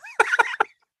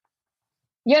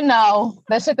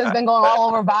 the shit that's been going all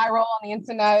over viral on the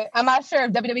internet. I'm not sure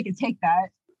if WWE can take that.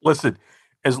 Listen,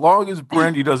 as long as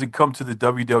Brandy doesn't come to the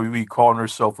WWE calling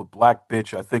herself a black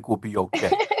bitch, I think we'll be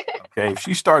okay. Okay, if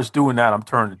she starts doing that, I'm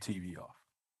turning the TV off.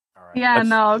 All right.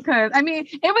 Yeah, because I mean,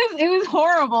 it was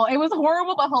horrible. It was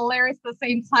horrible but hilarious at the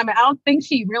same time. I don't think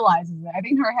she realizes it. I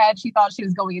think in her head she thought she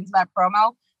was going into that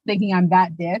promo thinking I'm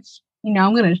that bitch.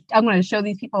 I'm gonna show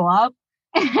these people up.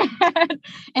 And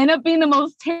end up being the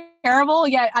most terrible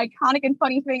yet iconic and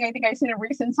funny thing I think I've seen in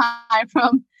recent time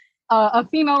from a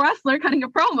female wrestler cutting a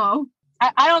promo.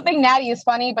 I don't think Natty is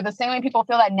funny, but the same way people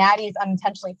feel that Natty is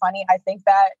unintentionally funny, I think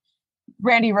that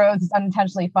Brandy Rhodes is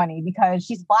unintentionally funny because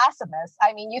she's blasphemous.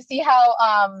 I mean, you see how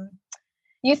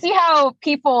You see how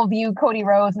people view Cody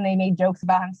Rhodes, and they made jokes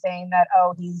about him saying that,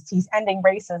 oh, he's ending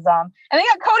racism. And they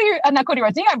got not Cody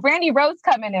Rhodes, they got Brandy Rhodes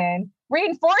coming in,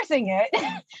 reinforcing it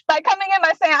by coming in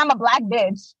by saying, I'm a black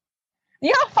bitch. You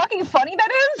know how fucking funny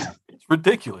that is? It's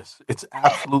ridiculous. It's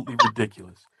absolutely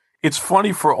ridiculous. It's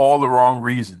funny for all the wrong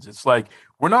reasons. It's like,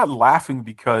 we're not laughing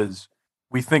because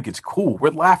we think it's cool. We're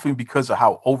laughing because of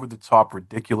how over the top,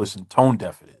 ridiculous, and tone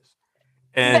deaf it is.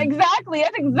 And exactly.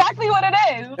 That's exactly what it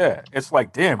is. yeah, it's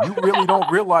like, damn, you really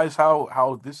don't realize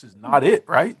how this is not it,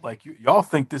 right? Like y'all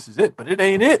think this is it, but it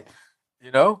ain't it.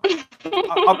 You know,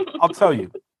 I'll tell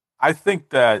you. I think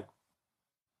that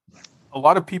a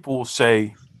lot of people will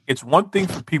say it's one thing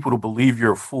for people to believe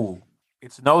you're a fool.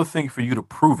 It's another thing for you to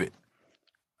prove it.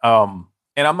 And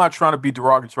I'm not trying to be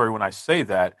derogatory when I say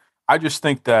that. I just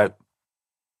think that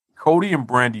Cody and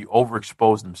Brandy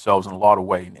overexposed themselves in a lot of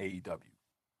ways in AEW.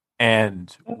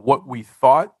 And what we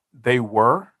thought they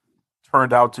were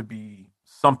turned out to be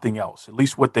something else, at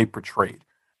least what they portrayed.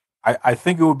 I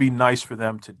think it would be nice for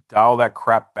them to dial that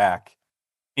crap back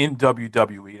in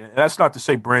WWE. And that's not to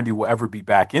say Brandy will ever be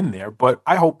back in there, but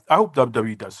I hope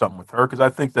WWE does something with her, because I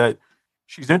think that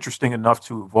she's interesting enough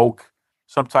to evoke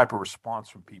some type of response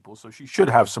from people. So she should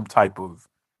have some type of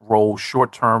role,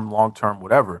 short-term, long-term,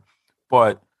 whatever.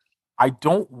 But I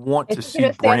don't want to see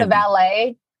Brandy. Stay the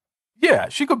valet. Yeah,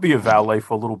 she could be a valet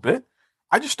for a little bit.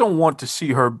 I just don't want to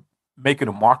see her making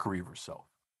a mockery of herself.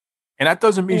 And that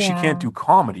doesn't mean she can't do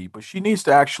comedy, but she needs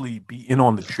to actually be in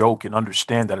on the joke and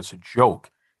understand that it's a joke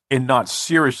and not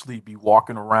seriously be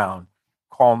walking around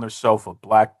calling herself a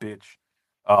black bitch,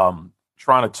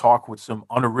 trying to talk with some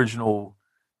unoriginal,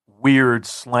 weird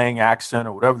slang accent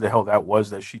or whatever the hell that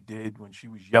was that she did when she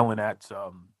was yelling at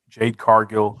Jade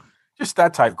Cargill. Just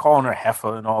that type, calling her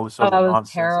heifer and all this other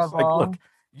nonsense. Terrible. It's like,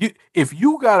 look, if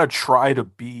you gotta try to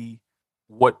be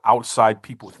what outside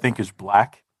people think is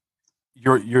black,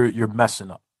 you're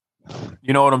messing up.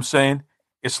 You know what I'm saying?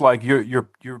 It's like you're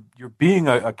being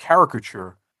a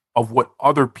caricature of what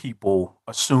other people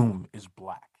assume is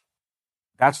black.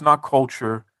 That's not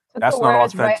culture. That's not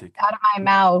authentic. Right out of my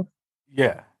mouth.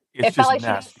 Yeah, it felt like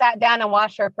nasty. She sat down and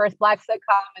watched her first black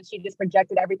sitcom, and she just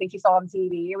projected everything she saw on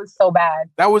TV. It was so bad.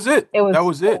 That was it. That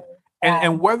was it.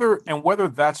 And whether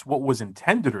that's what was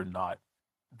intended or not,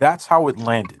 that's how it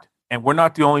landed. And we're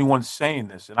not the only ones saying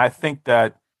this. And I think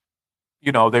that,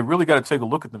 you know, they really got to take a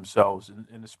look at themselves,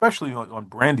 and especially on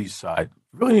Brandy's side,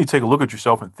 you really need to take a look at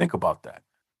yourself and think about that.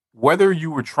 Whether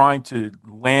you were trying to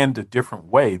land a different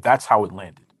way, that's how it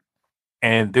landed.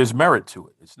 And there's merit to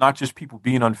it. It's not just people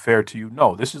being unfair to you.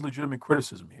 No, this is legitimate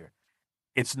criticism here.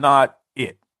 It's not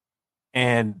it.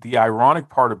 And the ironic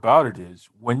part about it is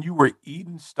when you were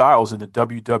Eden Styles in the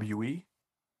WWE,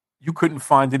 you couldn't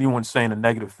find anyone saying a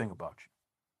negative thing about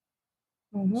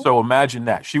you. Mm-hmm. So imagine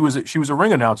that. She was a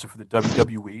ring announcer for the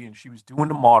WWE, and she was doing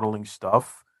the modeling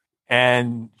stuff,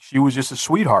 and she was just a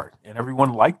sweetheart, and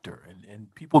everyone liked her,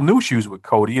 and people knew she was with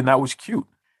Cody, and that was cute.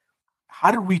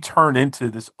 How did we turn into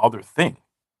this other thing?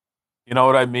 You know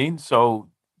what I mean? So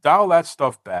dial that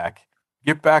stuff back.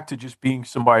 Get back to just being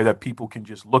somebody that people can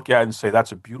just look at and say,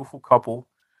 that's a beautiful couple.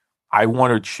 I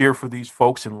want to cheer for these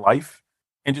folks in life,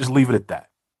 and just leave it at that.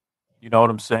 You know what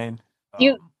I'm saying?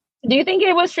 Do you think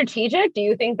it was strategic? Do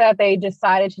you think that they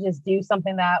decided to just do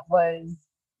something that was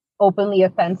openly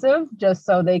offensive just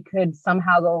so they could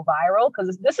somehow go viral?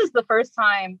 Because this is the first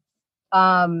time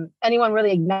anyone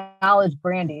really acknowledged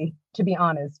Brandy, to be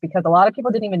honest, because a lot of people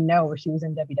didn't even know she was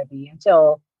in WWE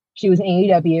until she was in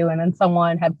AEW, and then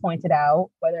someone had pointed out,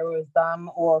 whether it was them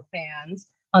or fans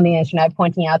on the internet,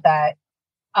 pointing out that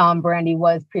Brandy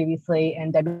was previously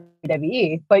in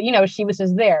WWE. But, you know, she was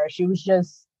just there. She was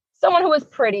just someone who was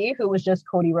pretty, who was just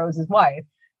Cody Rhodes' wife.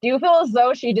 Do you feel as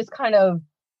though she just kind of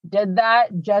did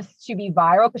that just to be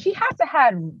viral? Because she has to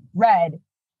have read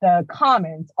the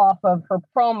comments off of her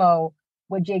promo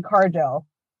with Jade Cargill.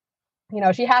 You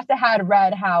know, she has to have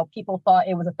read how people thought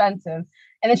it was offensive.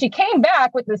 And then she came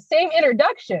back with the same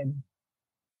introduction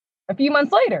a few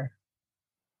months later.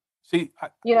 See,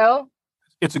 you know,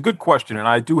 it's a good question, and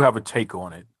I do have a take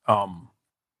on it.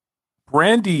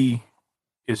 Brandy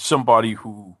is somebody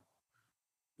who,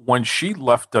 when she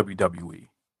left WWE,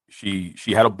 she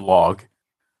had a blog,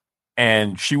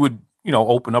 and she would, you know,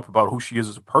 open up about who she is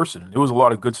as a person. And there was a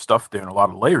lot of good stuff there and a lot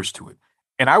of layers to it.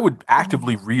 And I would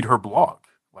actively read her blog.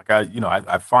 Like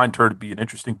I find her to be an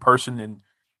interesting person, and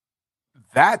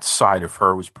that side of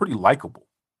her was pretty likable.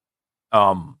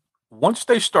 Once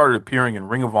they started appearing in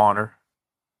Ring of Honor,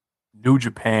 New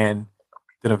Japan,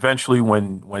 then eventually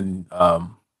when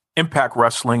Impact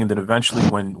Wrestling, and then eventually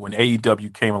when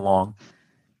AEW came along,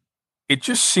 it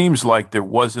just seems like there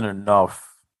wasn't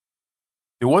enough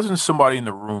there wasn't somebody in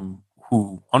the room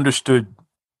who understood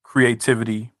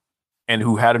creativity and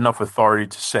who had enough authority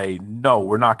to say, no,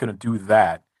 we're not going to do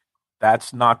that.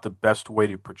 That's not the best way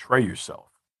to portray yourself.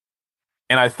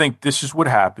 And I think this is what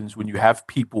happens when you have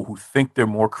people who think they're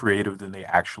more creative than they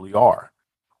actually are,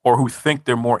 or who think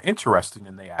they're more interesting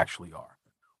than they actually are,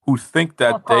 who think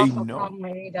that they know. Problem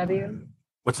with AEW.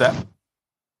 What's that?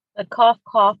 The cough,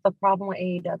 the problem with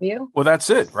AEW. Well, that's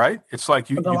it, right? It's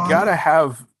like you got to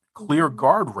have clear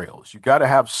guardrails. You got to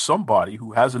have somebody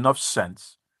who has enough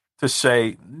sense to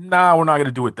say, nah, we're not going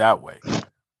to do it that way.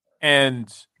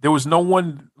 And there was no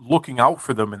one looking out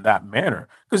for them in that manner.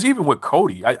 Because even with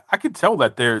Cody, I could tell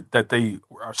that they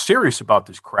are serious about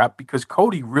this crap, because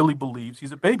Cody really believes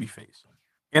he's a babyface.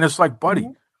 And it's like, buddy,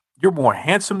 you're more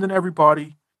handsome than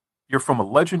everybody. You're from a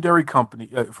legendary company,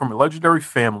 from a legendary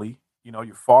family. You know,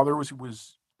 your father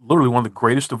was literally one of the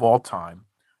greatest of all time.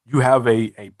 You have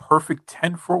a perfect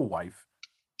 10 for a wife.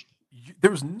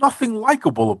 There's nothing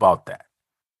likable about that.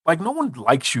 Like, no one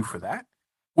likes you for that,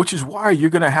 which is why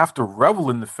you're going to have to revel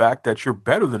in the fact that you're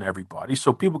better than everybody.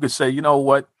 So people could say, you know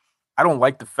what? I don't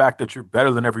like the fact that you're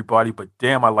better than everybody, but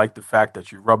damn, I like the fact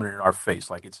that you're rubbing it in our face.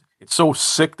 Like, it's so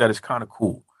sick that it's kind of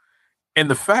cool.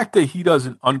 And the fact that he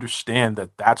doesn't understand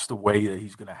that that's the way that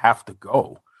he's going to have to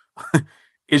go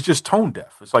is just tone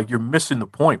deaf. It's like, you're missing the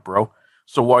point, bro.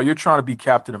 So while you're trying to be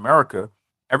Captain America,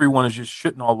 everyone is just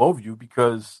shitting all over you,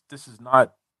 because this is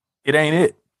not, it ain't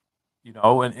it. You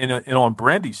know, and on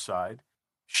Brandy's side,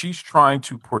 she's trying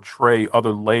to portray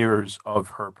other layers of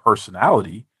her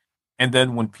personality. And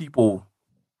then when people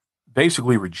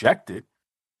basically reject it,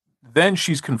 then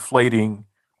she's conflating,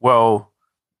 well,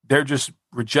 they're just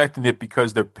rejecting it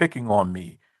because they're picking on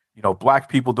me. You know, black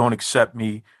people don't accept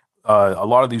me. A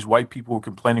lot of these white people are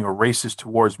complaining are racist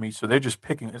towards me, so they're just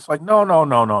picking. It's like,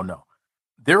 no.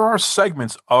 There are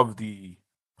segments of the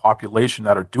population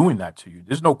that are doing that to you.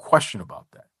 There's no question about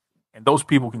that. And those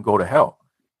people can go to hell.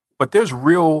 But there's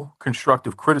real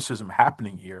constructive criticism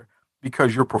happening here,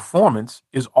 because your performance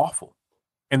is awful.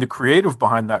 And the creative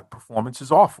behind that performance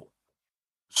is awful.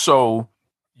 So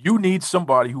you need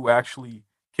somebody who actually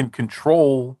can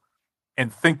control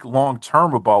and think long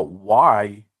term about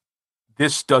why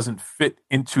this doesn't fit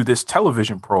into this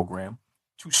television program,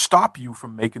 to stop you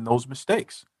from making those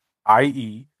mistakes,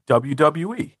 i.e.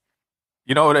 WWE.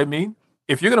 You know what I mean?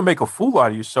 If you're going to make a fool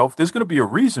out of yourself, there's going to be a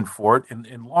reason for it. And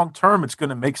in long term, it's going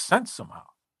to make sense somehow.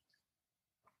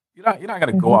 You're not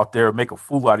going to go out there and make a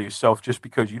fool out of yourself just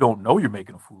because you don't know you're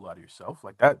making a fool out of yourself.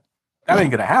 Like that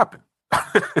ain't going to happen.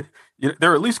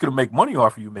 They're at least going to make money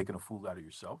off of you making a fool out of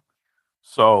yourself.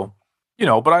 So, you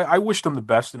know, but I wish them the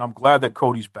best, and I'm glad that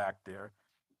Cody's back there.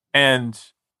 And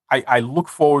I look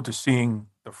forward to seeing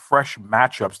the fresh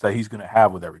matchups that he's going to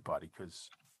have with everybody, because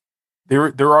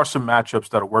there are some matchups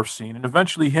that are worth seeing, and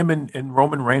eventually him and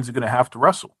Roman Reigns are going to have to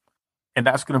wrestle, and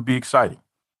that's going to be exciting.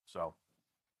 So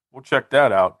we'll check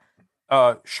that out.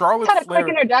 Charlotte Had a Flair. quick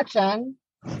introduction.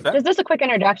 Just a quick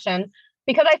introduction,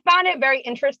 because I found it very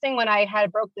interesting when I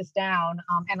had broke this down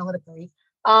analytically.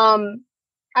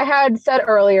 I had said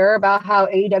earlier about how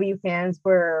AEW fans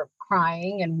were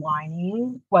crying and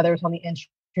whining, whether it's on the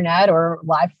internet or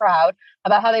live crowd,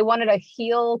 about how they wanted to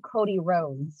heel Cody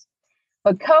Rhodes.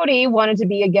 But Cody wanted to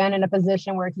be again in a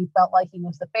position where he felt like he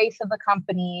was the face of the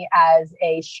company as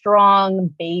a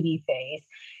strong baby face.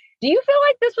 Do you feel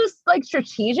like this was like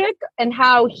strategic in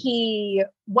how he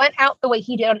went out the way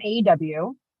he did on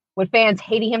AEW, with fans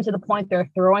hating him to the point they're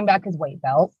throwing back his weight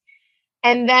belt?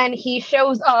 And then he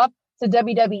shows up to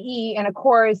WWE, and of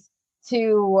course,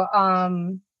 to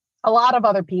a lot of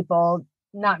other people,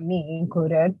 not me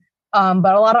included,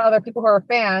 but a lot of other people who are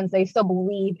fans, they still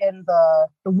believe in the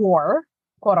war,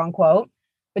 quote unquote,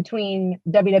 between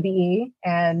WWE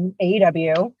and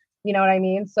AEW. You know what I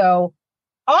mean? So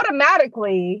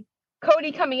automatically,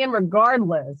 Cody coming in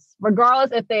regardless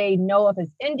if they know of his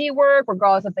indie work,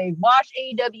 regardless if they watch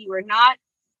AEW or not,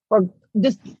 or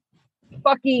just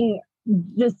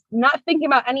not thinking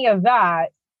about any of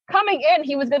that. Coming in,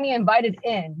 he was going to be invited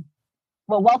in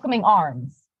with welcoming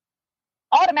arms,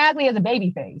 automatically as a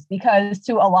babyface, because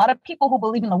to a lot of people who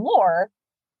believe in the war,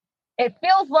 it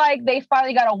feels like they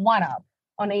finally got a one-up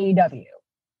on AEW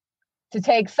to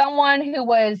take someone who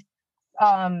was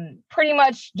pretty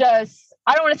much just,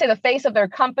 I don't want to say the face of their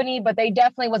company, but they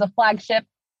definitely was a flagship,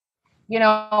 you know,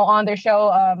 on their show,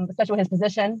 especially with his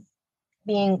position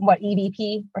being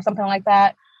EVP or something like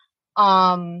that.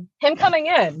 Him coming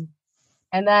in,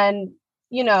 and then,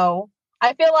 you know,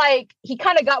 I feel like he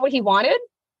kind of got what he wanted,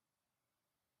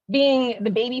 being the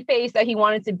baby face that he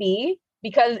wanted to be,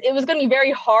 because it was going to be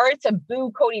very hard to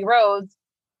boo Cody Rhodes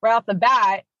right off the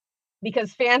bat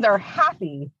because fans are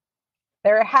happy.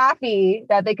 They're happy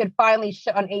that they could finally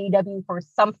shit on AEW for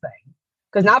something.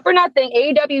 Because not for nothing,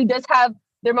 AEW does have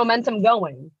their momentum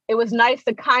going. It was nice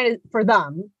to kind of, for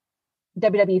them,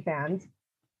 WWE fans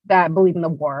that believe in the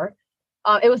war,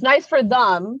 it was nice for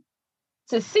them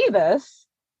to see this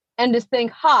and just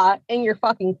think, ha, in your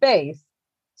fucking face.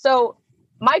 So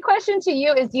my question to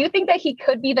you is, do you think that he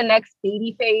could be the next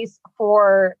babyface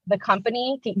for the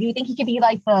company? Do you think he could be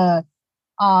like the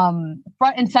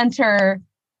front and center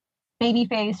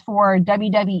babyface for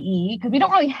WWE? Because we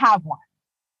don't really have one.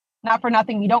 Not for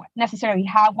nothing, we don't necessarily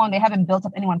have one. They haven't built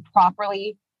up anyone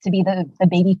properly to be the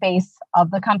babyface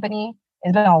of the company.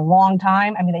 It's been a long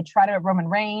time. I mean, they tried it with Roman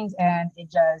Reigns and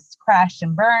it just crashed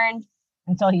and burned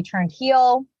until he turned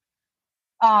heel.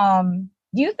 Do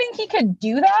you think he could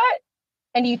do that?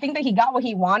 And do you think that he got what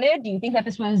he wanted? Do you think that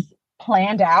this was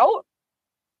planned out?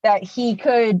 That he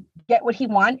could get what he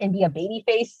wanted and be a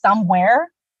babyface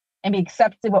somewhere and be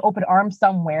accepted with open arms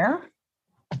somewhere?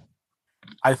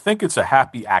 I think it's a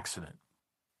happy accident.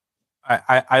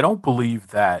 I don't believe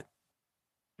that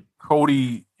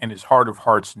Cody in his heart of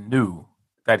hearts knew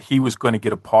that he was going to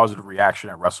get a positive reaction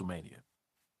at WrestleMania.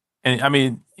 And I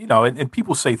mean, you know, and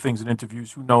people say things in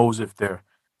interviews, who knows if they're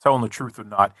telling the truth or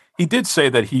not. He did say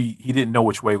that he didn't know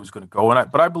which way it was going to go.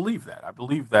 But I believe that. I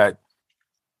believe that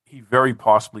he very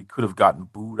possibly could have gotten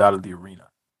booed out of the arena.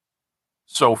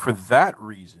 So for that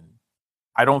reason,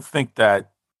 I don't think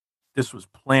that this was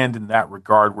planned in that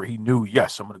regard where he knew,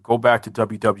 yes, I'm going to go back to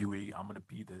WWE. I'm going to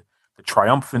be the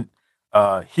triumphant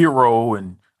hero,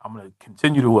 and I'm going to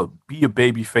continue to be a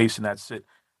baby face, and that's it.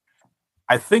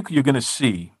 I think you're going to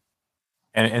see,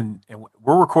 and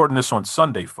we're recording this on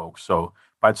Sunday, folks, so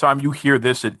by the time you hear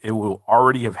this, it will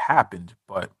already have happened.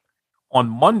 But on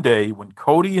Monday, when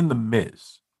Cody and The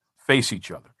Miz face each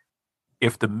other,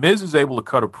 if The Miz is able to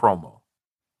cut a promo,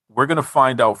 we're going to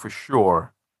find out for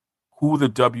sure who the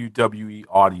WWE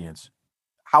audience,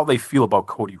 how they feel about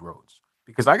Cody Rhodes.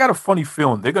 Because I got a funny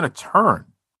feeling they're going to turn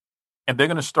and they're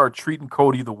going to start treating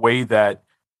Cody the way that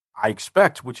I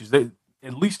expect, which is that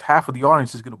at least half of the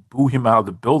audience is going to boo him out of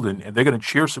the building and they're going to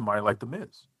cheer somebody like The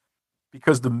Miz.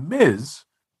 Because The Miz,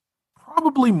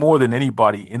 probably more than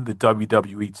anybody in the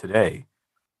WWE today,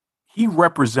 he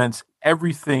represents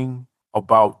everything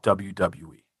about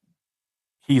WWE.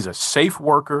 He's a safe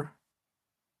worker.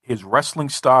 His wrestling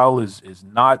style is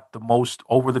not the most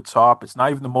over the top. It's not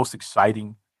even the most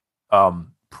exciting.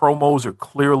 Promos are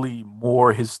clearly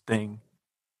more his thing.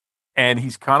 And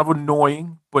he's kind of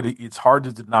annoying, but it's hard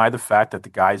to deny the fact that the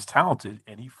guy is talented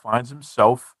and he finds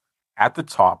himself at the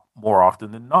top more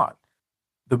often than not.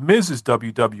 The Miz is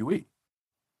WWE.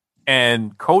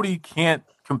 And Cody can't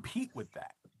compete with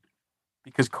that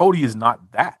because Cody is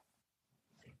not that.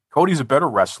 Cody's a better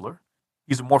wrestler.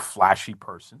 He's a more flashy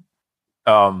person.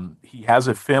 He has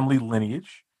a family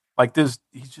lineage.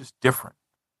 He's just different.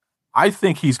 I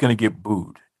think he's going to get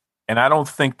booed. And I don't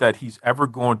think that he's ever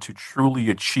going to truly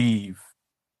achieve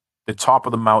the top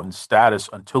of the mountain status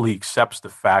until he accepts the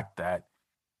fact that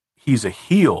he's a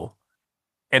heel.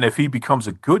 And if he becomes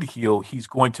a good heel, he's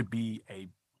going to be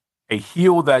a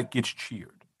heel that gets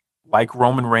cheered, like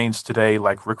Roman Reigns today,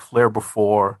 like Ric Flair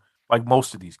before, like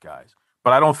most of these guys.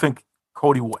 But I don't think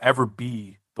Cody will ever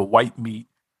be the white meat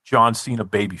John Cena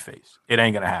babyface. It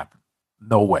ain't going to happen.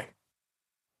 No way.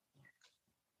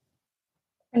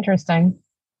 Interesting.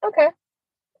 Okay.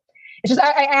 It's just,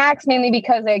 I asked mainly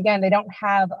because, again, they don't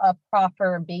have a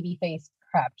proper babyface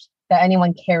prep that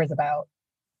anyone cares about.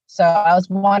 So I was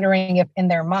wondering if in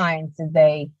their minds, did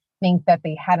they think that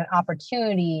they had an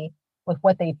opportunity with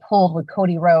what they pulled with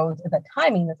Cody Rhodes at the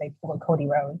timing that they pulled with Cody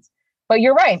Rhodes. But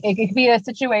you're right. It could be a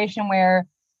situation where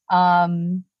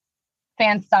fans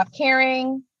stop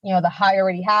caring. You know, the high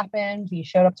already happened. He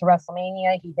showed up to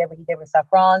WrestleMania. He did what he did with Seth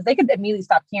Rollins. They could immediately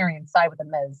stop caring and side with The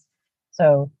Miz.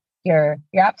 So you're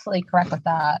absolutely correct with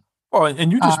that. Well,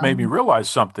 and you just made me realize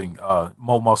something,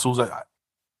 Mo Muscles.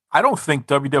 I don't think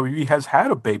WWE has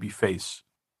had a babyface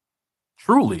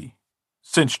truly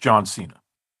since John Cena.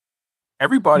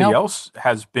 Everybody else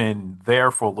has been there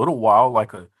for a little while,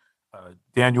 like a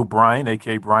Daniel Bryan,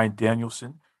 a.k.a. Bryan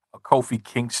Danielson, a Kofi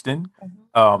Kingston.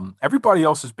 Mm-hmm. Everybody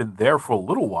else has been there for a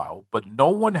little while, but no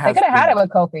one has. They could have had it with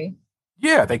Kofi.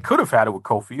 Yeah, they could have had it with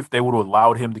Kofi if they would have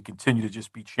allowed him to continue to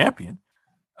just be champion.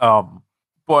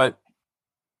 But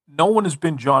no one has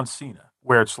been John Cena,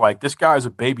 where it's like, this guy is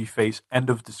a babyface, end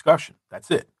of discussion. That's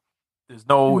it. There's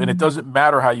no, and it doesn't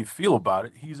matter how you feel about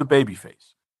it. He's a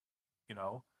babyface, you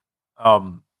know?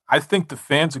 I think the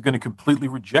fans are going to completely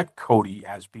reject Cody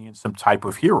as being some type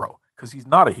of hero because he's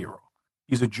not a hero.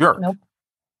 He's a jerk. Nope.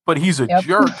 But he's a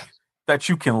jerk that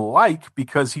you can like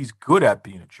because he's good at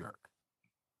being a jerk.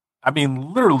 I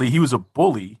mean, literally, he was a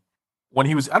bully when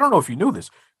he was. I don't know if you knew this.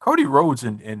 Cody Rhodes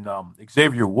and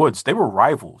Xavier Woods, they were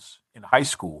rivals in high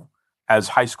school as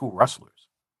high school wrestlers.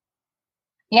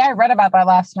 Yeah, I read about that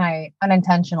last night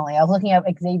unintentionally. I was looking at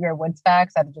Xavier Woods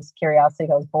facts out of just curiosity.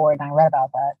 I was bored, and I read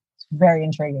about that. It's very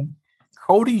intriguing.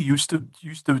 Cody used to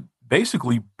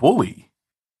basically bully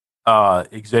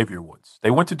Xavier Woods.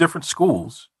 They went to different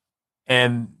schools,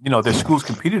 and their schools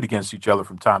competed against each other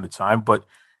from time to time. But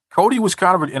Cody was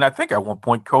kind of, and I think at one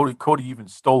point Cody even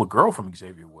stole a girl from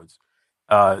Xavier Woods.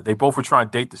 They both were trying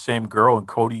to date the same girl, and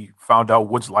Cody found out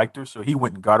Woods liked her, so he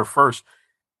went and got her first.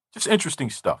 Just interesting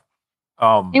stuff.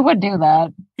 He would do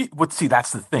that. See,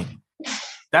 that's the thing.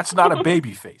 That's not a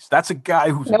baby face. That's a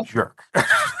guy who's a jerk.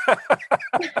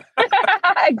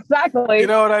 Exactly. You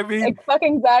know what I mean?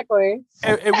 Fucking exactly.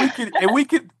 And we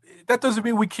could. That doesn't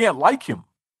mean we can't like him,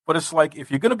 but it's like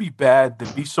if you're gonna be bad,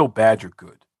 then be so bad you're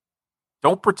good.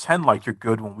 Don't pretend like you're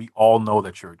good when we all know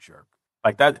that you're a jerk.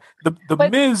 Like that. The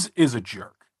Miz is a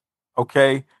jerk.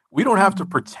 Okay, we don't have to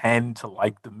pretend to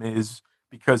like the Miz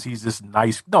because he's this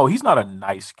nice. No, he's not a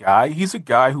nice guy. He's a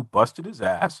guy who busted his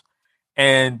ass,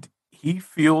 and he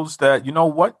feels that, you know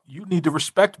what, you need to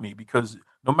respect me because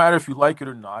no matter if you like it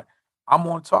or not, I'm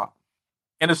on top.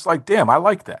 And it's like, damn, I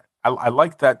like that. I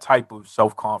like that type of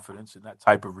self-confidence and that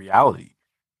type of reality.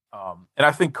 And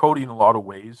I think Cody, in a lot of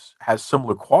ways, has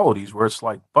similar qualities where it's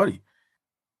like, buddy,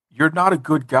 you're not a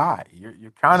good guy.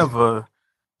 You're kind of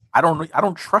I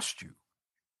don't trust you.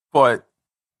 But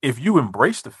if you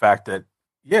embrace the fact that,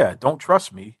 yeah, don't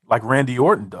trust me, like Randy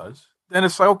Orton does, then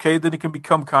it's like, okay, then it can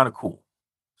become kind of cool.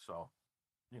 So,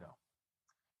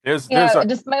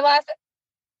 just my last.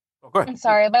 Oh, go ahead. I'm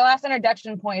sorry. My last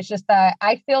introduction point is just that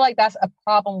I feel like that's a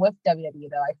problem with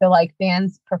WWE, though. I feel like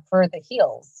fans prefer the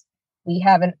heels. We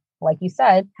haven't, like you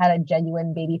said, had a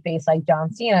genuine baby face like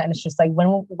John Cena, and it's just like, when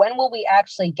will we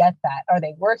actually get that? Are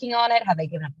they working on it? Have they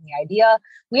given up any idea?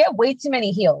 We have way too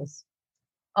many heels.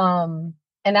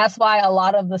 And that's why a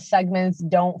lot of the segments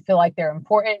don't feel like they're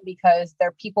important, because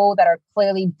they're people that are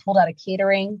clearly pulled out of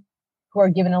catering, who are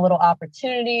given a little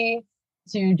opportunity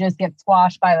to just get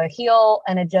squashed by the heel.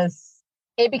 And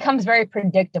it becomes very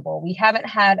predictable. We haven't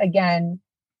had, again,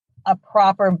 a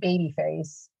proper baby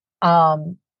face.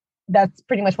 That's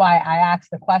pretty much why I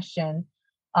asked the question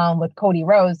with Cody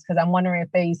Rhodes, because I'm wondering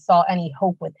if they saw any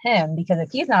hope with him, because if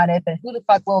he's not it, then who the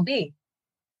fuck will be?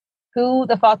 Who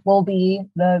the fuck will be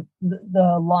the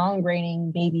long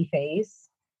reigning baby face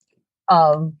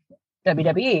of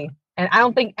WWE? And I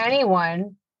don't think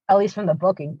anyone, at least from the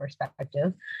booking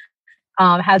perspective,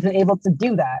 has been able to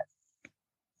do that.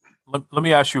 Let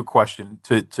me ask you a question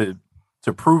to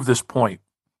prove this point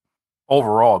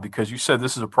overall, because you said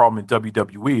this is a problem in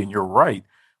WWE, and you're right,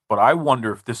 but I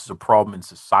wonder if this is a problem in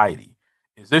society.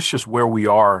 Is this just where we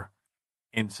are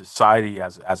in society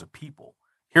as a people?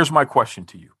 Here's my question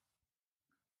to you.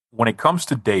 When it comes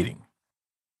to dating,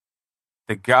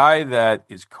 the guy that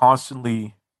is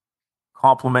constantly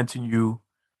complimenting you,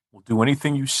 will do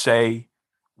anything you say,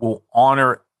 will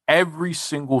honor every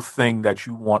single thing that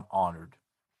you want honored,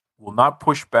 will not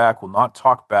push back, will not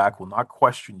talk back, will not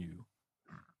question you.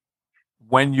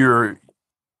 When you're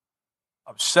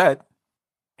upset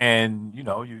and you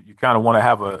kind of want to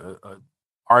have a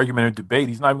argument or debate,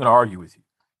 he's not even going to argue with you.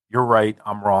 You're right,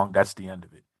 I'm wrong, that's the end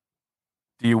of it.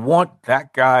 Do you want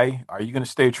that guy? Are you going to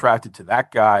stay attracted to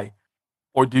that guy?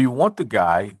 Or do you want the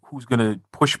guy who's going to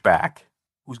push back,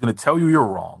 who's going to tell you you're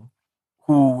wrong,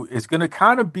 who is going to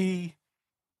kind of be,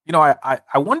 I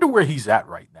wonder where he's at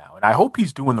right now. And I hope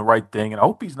he's doing the right thing. And I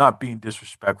hope he's not being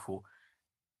disrespectful.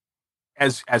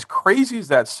 As crazy as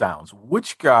that sounds,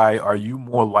 which guy are you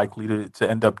more likely to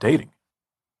end up dating?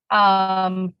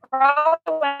 Probably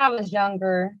when I was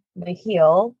younger, the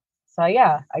heel. So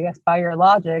yeah, I guess by your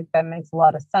logic, that makes a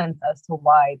lot of sense as to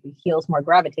why the heel's more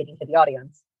gravitating to the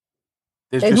audience.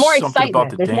 There's more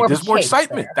excitement. There's more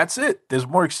excitement. There. That's it. There's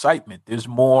more excitement. There's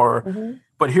more. Mm-hmm.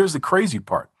 But here's the crazy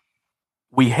part.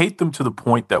 We hate them to the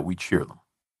point that we cheer them.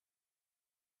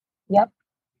 Yep.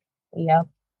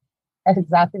 That's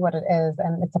exactly what it is.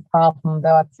 And it's a problem,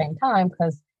 though, at the same time,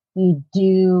 because we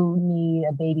do need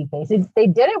a baby face. They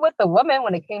did it with the women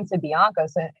when it came to Bianca.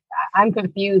 So I'm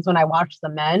confused when I watch the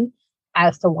men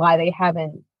as to why they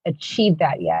haven't achieved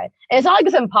that yet. And it's not like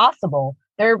it's impossible.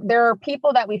 There are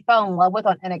people that we fell in love with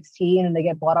on NXT, and then they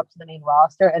get brought up to the main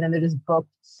roster, and then they're just booked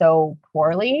so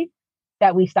poorly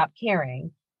that we stop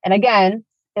caring. And again,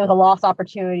 it was a lost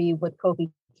opportunity with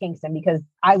Kofi Kingston, because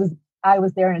I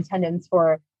was there in attendance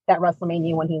for that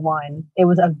WrestleMania when he won. It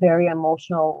was a very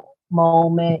emotional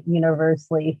moment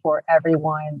universally for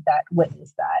everyone that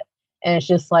witnessed that. And it's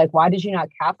just like, why did you not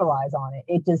capitalize on it?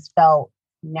 It just felt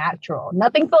natural.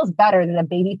 Nothing feels better than a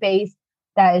baby face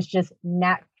that is just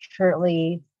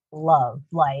naturally loved.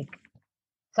 Like,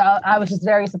 so I was just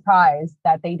very surprised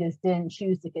that they just didn't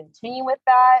choose to continue with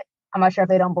that. I'm not sure if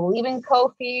they don't believe in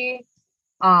Kofi.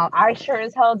 I sure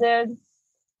as hell did.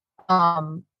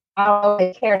 I don't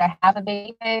really care to have a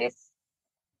baby face,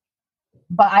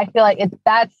 but I feel like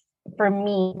that's for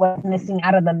me what's missing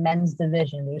out of the men's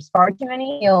division. There's far too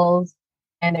many heels,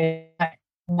 and there's not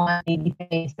one baby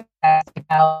face that's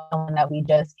someone that we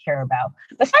just care about.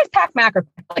 Besides Pat McAfee,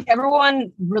 I feel like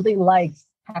everyone really likes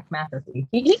Pat McAfee.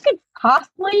 He could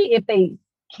possibly, if they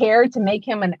cared to make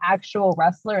him an actual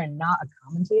wrestler and not a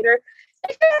commentator,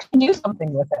 they could actually do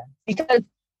something with it. Because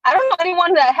I don't know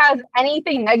anyone that has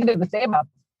anything negative to say about him.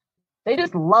 They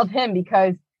just love him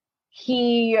because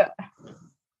he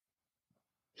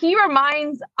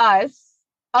reminds us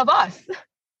of us.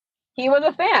 He was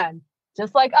a fan,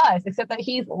 just like us, except that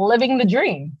he's living the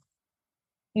dream.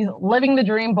 He's living the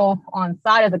dream both on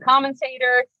side as a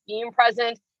commentator, being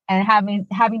present, and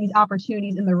having these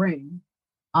opportunities in the ring.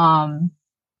 So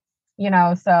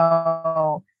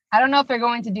I don't know if they're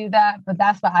going to do that, but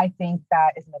that's what I think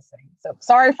that is missing. So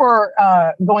sorry for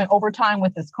going overtime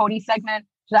with this Cody segment.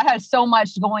 I had so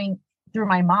much going through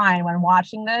my mind when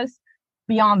watching this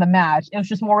beyond the match. It was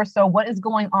just more so what is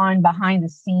going on behind the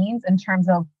scenes in terms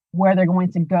of where they're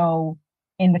going to go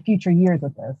in the future years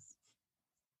with this.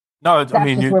 No, that's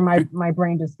just where my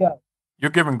brain just goes.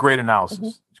 You're giving great analysis. Mm-hmm.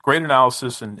 It's great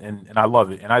analysis, and I love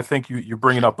it. And I think you're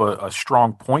bringing up a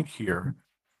strong point here.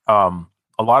 A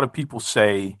lot of people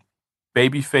say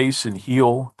babyface and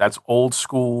heel, that's old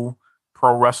school.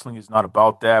 Pro wrestling is not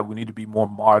about that. We need to be more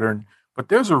modern. But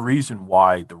there's a reason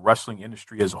why the wrestling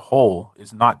industry as a whole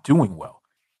is not doing well.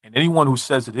 And anyone who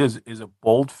says it is a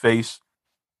bold-faced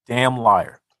damn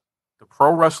liar. The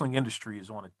pro wrestling industry is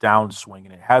on a downswing,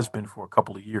 and it has been for a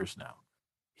couple of years now.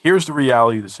 Here's the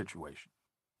reality of the situation.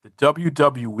 The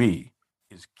WWE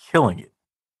is killing it.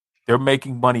 They're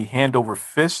making money hand over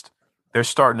fist. They're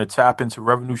starting to tap into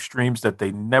revenue streams that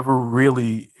they never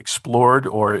really explored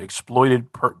or exploited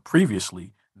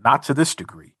previously, not to this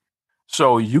degree.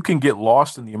 So you can get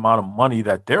lost in the amount of money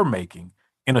that they're making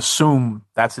and assume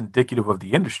that's indicative of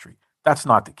the industry. That's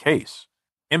not the case.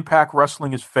 Impact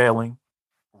Wrestling is failing.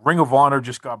 Ring of Honor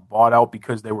just got bought out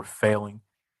because they were failing.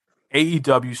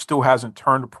 AEW still hasn't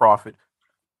turned a profit.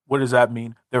 What does that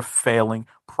mean? They're failing.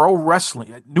 Pro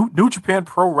wrestling, New Japan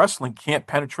Pro Wrestling can't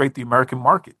penetrate the American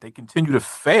market. They continue to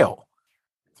fail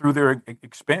through their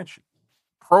expansion.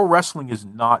 Pro wrestling is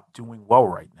not doing well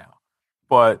right now.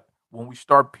 But when we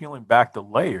start peeling back the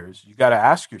layers, you got to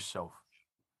ask yourself,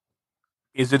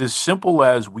 is it as simple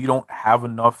as we don't have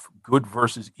enough good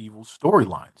versus evil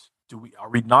storylines? Are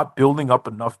we not building up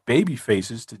enough baby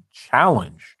faces to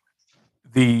challenge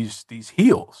these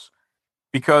heels?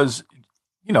 Because,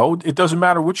 it doesn't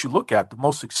matter what you look at. The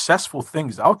most successful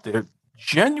things out there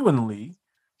genuinely,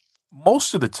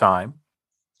 most of the time,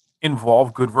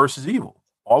 involve good versus evil,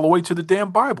 all the way to the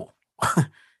damn Bible.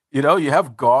 You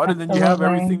have God, and then you have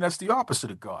everything that's the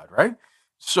opposite of God, right?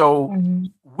 So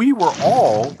we were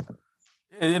all,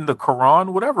 in the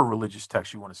Quran, whatever religious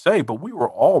text you want to say, but we were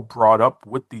all brought up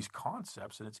with these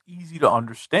concepts, and it's easy to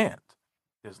understand.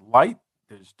 There's light,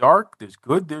 there's dark, there's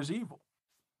good, there's evil.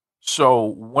 So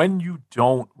when you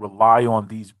don't rely on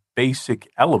these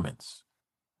basic elements,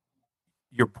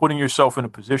 you're putting yourself in a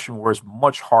position where it's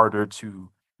much harder to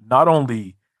not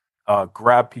only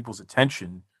grab people's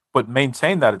attention, but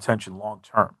maintain that attention long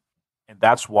term. And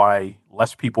that's why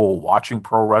less people are watching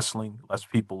pro wrestling, less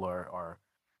people are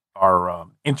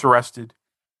interested,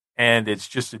 and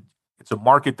it's a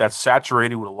market that's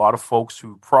saturated with a lot of folks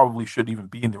who probably shouldn't even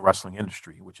be in the wrestling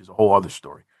industry, which is a whole other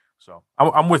story. So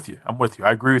I'm with you.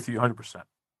 I agree with you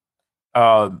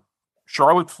 100%.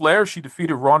 Charlotte Flair, she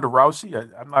defeated Ronda Rousey.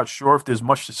 I'm not sure if there's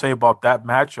much to say about that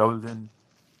match other than,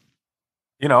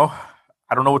 I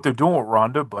don't know what they're doing with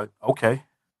Ronda, but okay.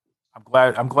 I'm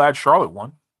glad Charlotte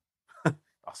won.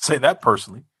 I'll say that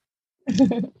personally. For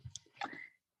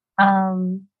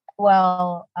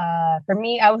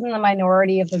me, I was in the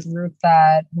minority of the group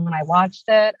that when I watched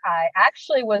it, I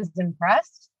actually was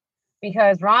impressed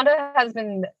because Ronda has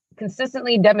been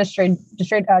consistently demonstrated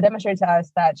to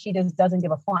us that she just doesn't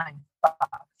give a flying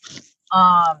fuck.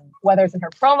 Whether it's in her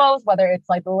promos, whether it's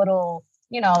like the little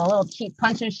cheap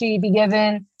punches she'd be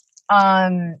given.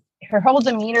 Her whole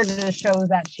demeanor just shows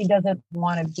that she doesn't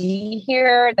want to be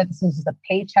here, that this is a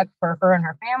paycheck for her and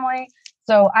her family.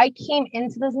 So I came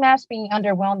into this match being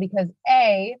underwhelmed because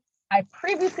I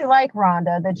previously liked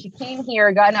Ronda, then she came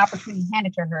here, got an opportunity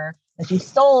handed to her, and she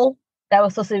stole that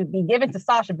was supposed to be given to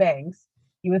Sasha Banks.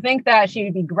 You would think that she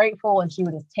would be grateful and she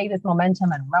would just take this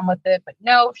momentum and run with it. But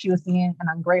no, she was being an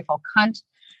ungrateful cunt.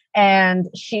 And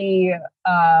she,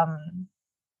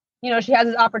 she has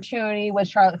this opportunity with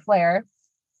Charlotte Flair.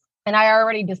 And I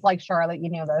already dislike Charlotte.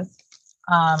 You know this.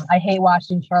 I hate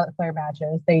watching Charlotte Flair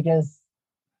matches.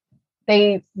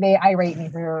 They irate me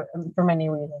for many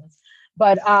reasons.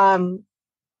 But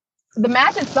the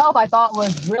match itself, I thought,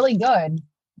 was really good.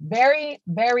 Very,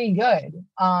 very good.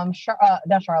 Not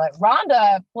Charlotte.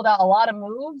 Ronda pulled out a lot of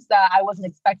moves that I wasn't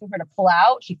expecting her to pull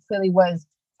out. She clearly was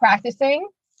practicing,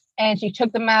 and she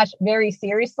took the match very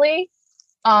seriously.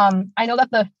 I know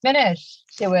that the finish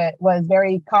to it was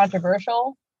very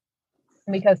controversial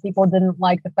because people didn't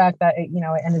like the fact that it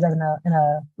ended up in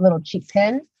a little cheap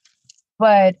pin.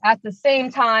 But at the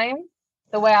same time,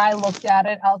 the way I looked at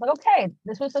it, I was like, okay,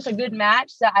 this was such a good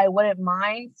match that I wouldn't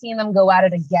mind seeing them go at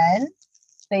it again.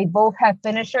 They both have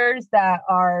finishers that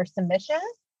are submissions.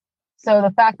 So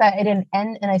the fact that it didn't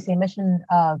end in a submission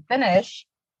finish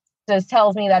just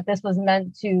tells me that this was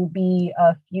meant to be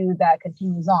a feud that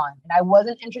continues on. And I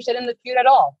wasn't interested in the feud at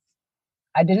all.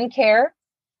 I didn't care.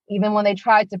 Even when they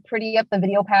tried to pretty up the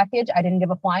video package, I didn't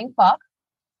give a flying fuck.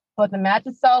 But the match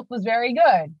itself was very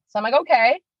good. So I'm like,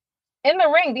 okay. In the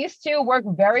ring, these two work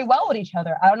very well with each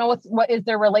other. I don't know what is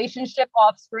their relationship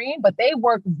off screen, but they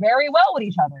work very well with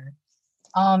each other.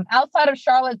 Outside of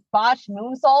Charlotte's botched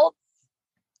moonsault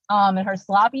and her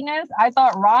sloppiness, I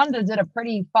thought Ronda did a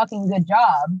pretty fucking good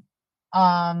job.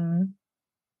 I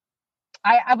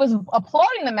was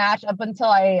applauding the match up until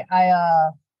I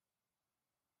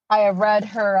read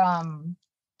her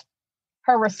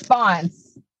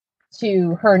response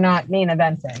to her not main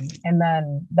eventing, and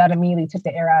then that immediately took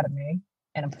the air out of me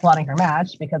and applauding her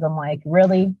match because I'm like,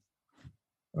 really,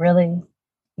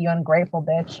 you ungrateful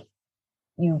bitch.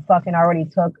 You fucking already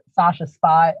took Sasha's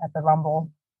spot at the Rumble,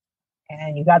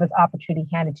 and you got this opportunity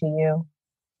handed to you.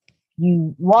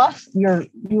 You lost your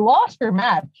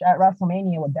match at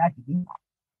WrestleMania with Becky,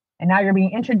 and now you're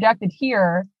being interjected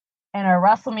here in a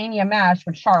WrestleMania match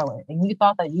with Charlotte, and you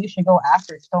thought that you should go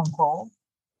after Stone Cold.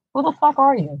 Who the fuck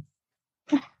are you?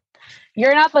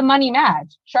 You're not the money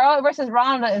match. Charlotte versus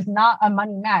Ronda is not a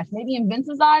money match. Maybe in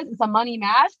Vince's eyes, it's a money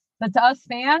match, but to us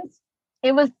fans,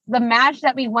 it was the match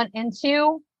that we went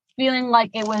into feeling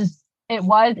like it was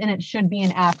and it should be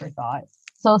an afterthought.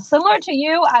 So similar to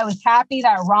you, I was happy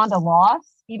that Ronda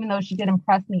lost, even though she did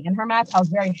impress me in her match. I was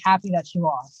very happy that she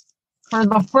lost. For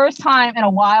the first time in a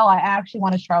while, I actually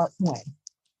wanted Charlotte to win.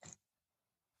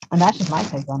 And that's just my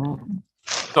take on it.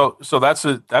 So that's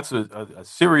a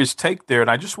serious take there, and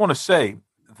I just want to say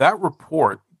that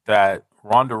report that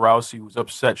Ronda Rousey was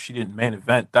upset she didn't main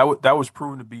event that was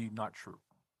proven to be not true.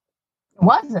 It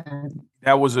wasn't.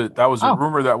 That was a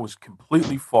rumor that was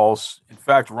completely false. In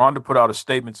fact, Ronda put out a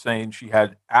statement saying she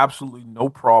had absolutely no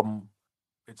problem.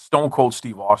 It's Stone Cold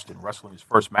Steve Austin wrestling his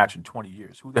first match in 20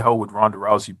 years. Who the hell would Ronda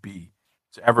Rousey be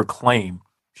to ever claim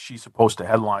she's supposed to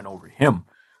headline over him?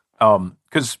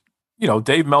 Because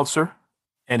Dave Meltzer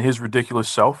and his ridiculous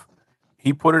self,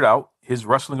 he put it out. His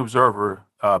Wrestling Observer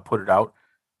put it out,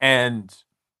 and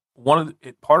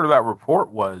part of that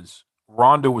report was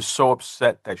Ronda was so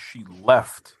upset that she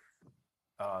left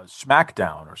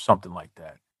SmackDown or something like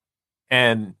that.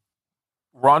 And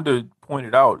Ronda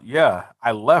pointed out, yeah,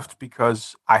 I left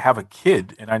because I have a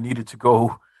kid and I needed to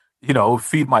go,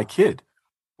 feed my kid.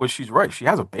 Well, she's right. She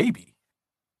has a baby.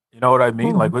 You know what I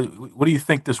mean? Like, what do you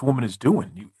think this woman is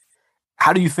doing?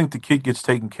 How do you think the kid gets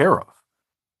taken care of?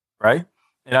 Right?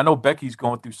 And I know Becky's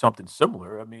going through something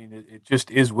similar. I mean, it just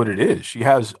is what it is. She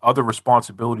has other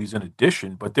responsibilities in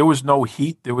addition, but there was no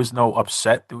heat. There was no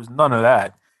upset. There was none of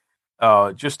that.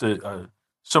 Just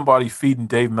somebody feeding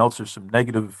Dave Meltzer some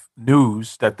negative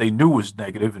news that they knew was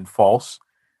negative and false,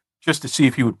 just to see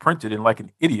if he would print it. And like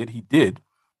an idiot, he did.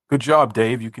 Good job,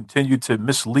 Dave. You continue to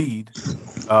mislead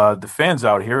the fans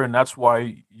out here, and that's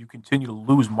why you continue to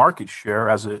lose market share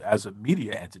as a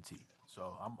media entity.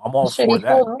 So I'm all for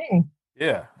that.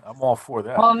 Yeah, I'm all for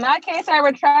that. Well, in that case, I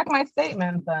retract my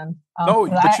statement then. No,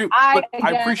 but I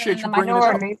appreciate you bringing it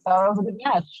up. So it was a good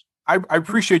match. I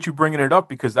appreciate you bringing it up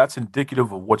because that's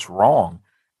indicative of what's wrong.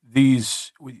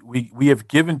 We have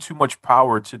given too much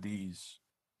power to these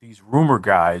rumor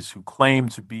guys who claim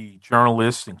to be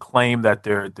journalists and claim that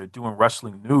they're doing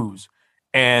wrestling news,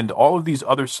 and all of these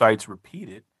other sites repeat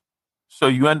it. So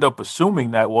you end up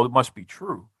assuming that, well, it must be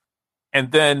true.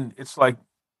 And then it's like,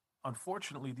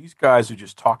 unfortunately, these guys are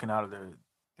just talking out of their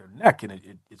neck,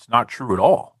 and it's not true at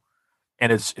all.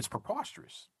 And it's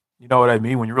preposterous. You know what I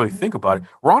mean? When you really think about it,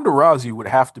 Ronda Rousey would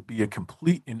have to be a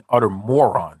complete and utter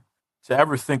moron to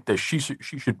ever think that she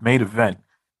should main event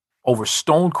over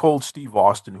Stone Cold Steve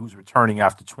Austin, who's returning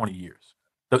after 20 years.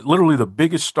 Literally the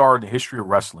biggest star in the history of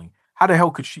wrestling. How the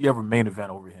hell could she ever main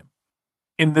event over him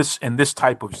in this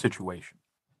type of situation?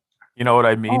 You know what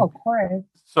I mean? Oh, of course.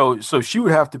 So she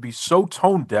would have to be so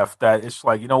tone deaf that it's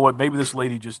like, you know what, maybe this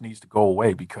lady just needs to go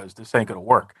away because this ain't gonna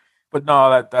work. But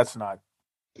no, that's not.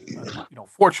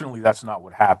 Fortunately, that's not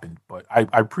what happened. But I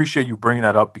appreciate you bringing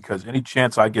that up because any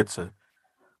chance I get to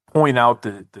point out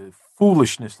the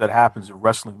foolishness that happens in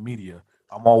wrestling media,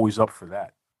 I'm always up for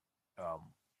that.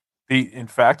 In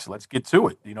fact, let's get to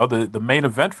it. The main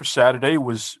event for Saturday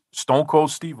was Stone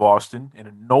Cold Steve Austin in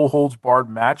a no holds barred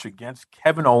match against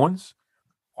Kevin Owens.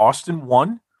 Austin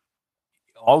won.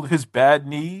 All of his bad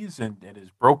knees and his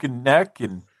broken neck,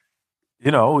 and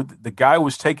the guy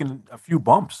was taking a few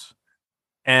bumps,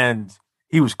 and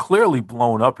he was clearly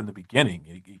blown up in the beginning.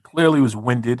 He clearly was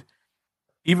winded.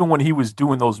 Even when he was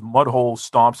doing those mud hole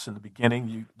stomps in the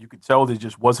beginning, you could tell there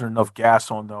just wasn't enough gas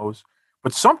on those.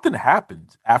 But something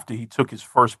happened after he took his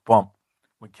first bump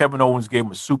when Kevin Owens gave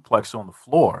him a suplex on the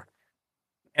floor.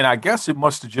 And I guess it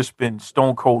must have just been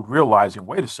Stone Cold realizing,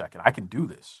 wait a second, I can do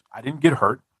this. I didn't get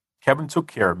hurt. Kevin took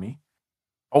care of me.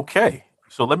 Okay,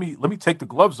 so let me take the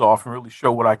gloves off and really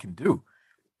show what I can do.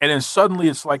 And then suddenly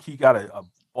it's like he got a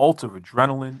bolt of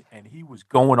adrenaline and he was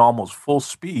going almost full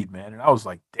speed, man. And I was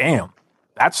like, damn,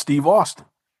 that's Steve Austin.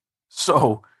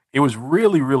 So it was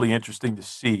really, really interesting to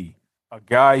see a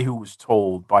guy who was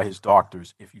told by his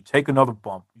doctors, if you take another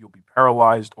bump, you'll be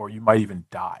paralyzed or you might even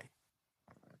die.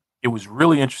 It was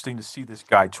really interesting to see this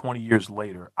guy 20 years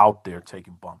later out there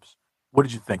taking bumps. What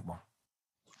did you think, Mom?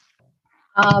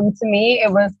 To me,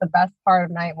 it was the best part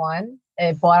of night one.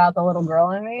 It brought out the little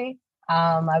girl in me.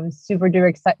 I was super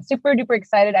duper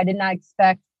excited. I did not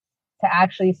expect to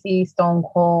actually see Stone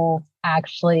Cold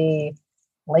actually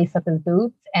lace up his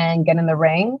boots and get in the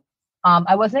ring.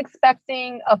 I wasn't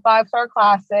expecting a 5-star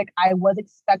classic. I was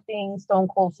expecting Stone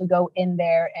Cold to go in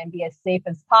there and be as safe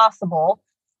as possible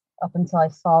up until I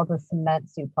saw the cement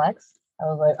suplex. I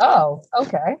was like, oh,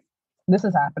 okay, this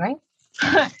is happening.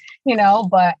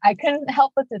 But I couldn't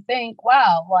help but to think,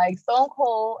 wow, like Stone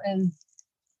Cold is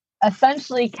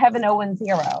essentially Kevin Owens'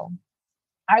 hero.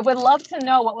 I would love to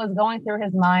know what was going through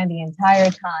his mind the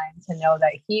entire time to know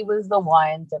that he was the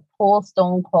one to pull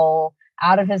Stone Cold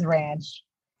out of his ranch.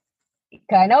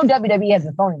 Because I know WWE has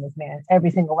been phoning this man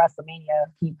every single WrestleMania.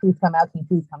 Can you please come out? Can you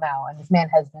please come out? And this man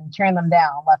has been tearing them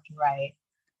down left and right.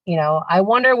 I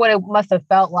wonder what it must have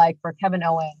felt like for Kevin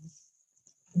Owens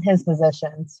in his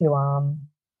position to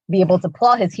be able to pull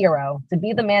out his hero, to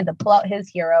be the man to pull out his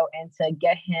hero and to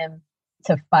get him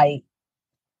to fight.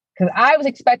 Because I was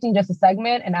expecting just a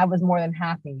segment and I was more than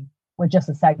happy with just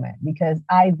a segment because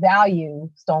I value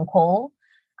Stone Cold.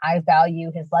 I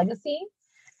value his legacy.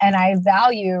 And I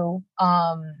value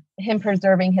him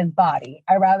preserving his body.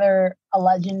 I'd rather a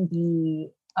legend be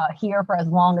here for as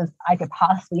long as I could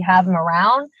possibly have him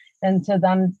around than for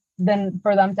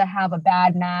them to have a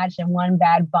bad match and one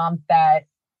bad bump that,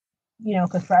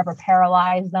 could forever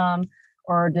paralyze them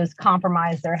or just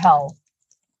compromise their health.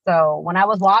 So when I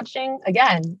was watching,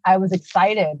 again, I was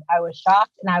excited. I was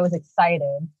shocked and I was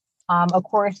excited. Of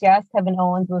course, yes, Kevin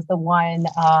Owens was the one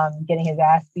getting his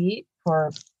ass beat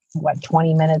for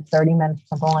 20 minutes, 30 minutes,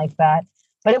 something like that.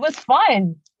 But it was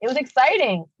fun. It was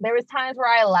exciting. There was times where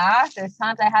I laughed. There's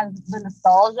times I had the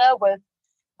nostalgia with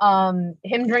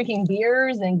him drinking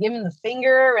beers and giving the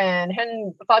finger and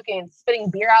him fucking spitting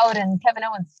beer out in Kevin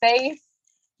Owens' face,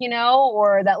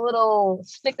 or that little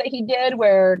stick that he did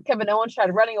where Kevin Owens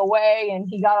tried running away and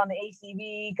he got on the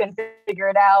ACV, couldn't figure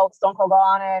it out. Stone Cold got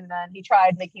on it, and then he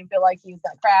tried making him feel like he was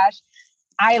going to crash.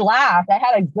 I laughed. I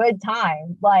had a good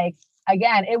time.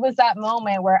 Again, it was that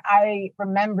moment where I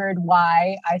remembered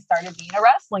why I started being a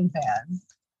wrestling fan.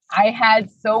 I had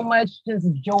so much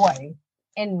just joy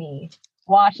in me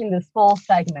watching this full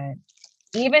segment,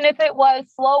 even if it was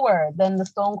slower than the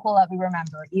Stone Cold that we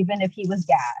remember, even if he was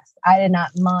gassed. I did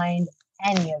not mind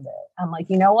any of it. I'm like,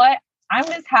 you know what? I'm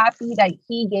just happy that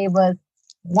he gave us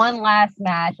one last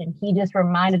match and he just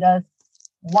reminded us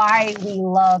why we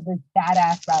love this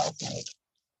badass rattlesnake.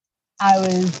 I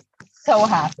was so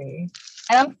happy.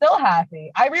 And I'm still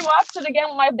happy. I rewatched it again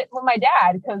with my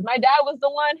dad because my dad was the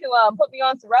one who put me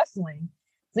onto wrestling.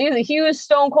 So he's a huge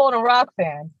Stone Cold and Rock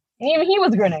fan. And even he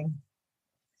was grinning.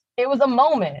 It was a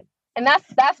moment. And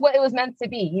that's what it was meant to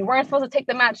be. You weren't supposed to take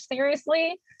the match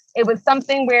seriously. It was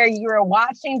something where you were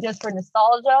watching just for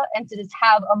nostalgia and to just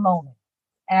have a moment.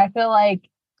 And I feel like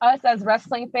us as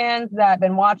wrestling fans that have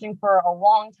been watching for a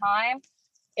long time,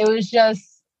 it was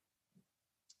just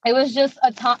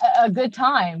a good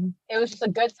time. It was just a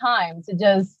good time to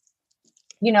just,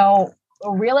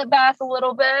 reel it back a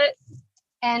little bit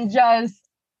and just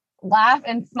laugh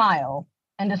and smile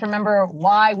and just remember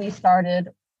why we started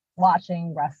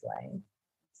watching wrestling.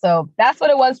 So that's what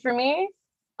it was for me.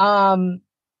 I'm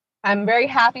very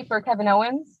happy for Kevin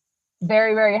Owens.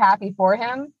 Very, very happy for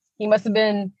him. It must have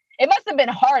been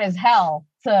hard as hell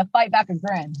to fight back a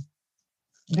grin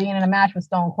being in a match with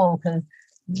Stone Cold, because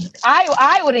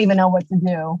I wouldn't even know what to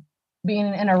do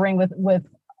being in a ring with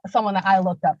someone that I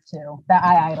looked up to, that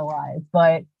I idolized.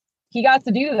 But he got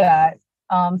to do that.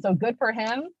 So good for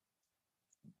him.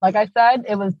 Like I said,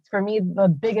 it was, for me, the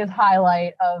biggest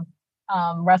highlight of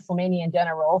WrestleMania in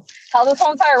general. How this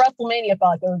whole entire WrestleMania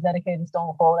felt like it was dedicated to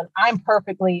Stone Cold, and I'm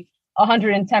perfectly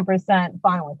 110%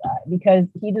 fine with that because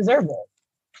he deserved it.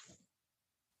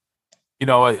 You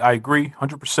know, I agree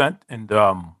 100%. And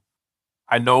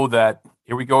I know that,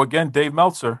 here we go again, Dave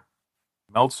Meltzer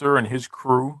and his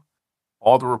crew,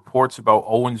 all the reports about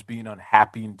Owens being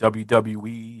unhappy in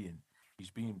WWE and he's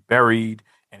being buried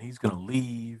and he's going to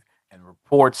leave and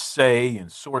reports say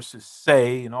and sources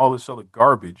say and all this other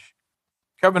garbage.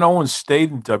 Kevin Owens stayed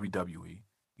in WWE.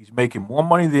 He's making more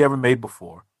money than he ever made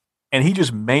before. And he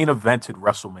just main evented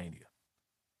WrestleMania.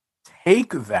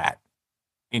 Take that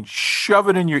and shove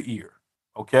it in your ear,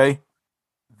 okay?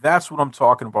 That's what I'm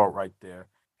talking about right there.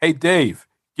 Hey, Dave,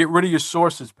 get rid of your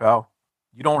sources, pal.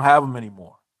 You don't have them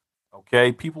anymore,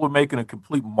 okay? People are making a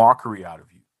complete mockery out of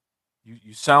you.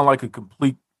 You sound like a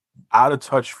complete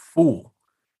out-of-touch fool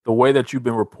the way that you've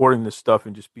been reporting this stuff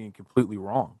and just being completely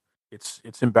wrong. It's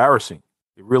embarrassing.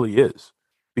 It really is.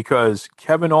 Because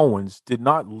Kevin Owens did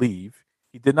not leave.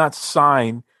 He did not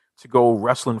sign to go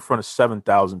wrestle in front of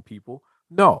 7,000 people.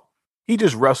 No, he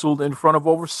just wrestled in front of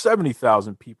over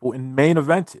 70,000 people and main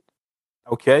evented.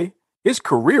 Okay? His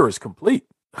career is complete.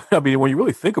 I mean, when you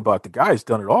really think about it, the guy's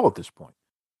done it all at this point.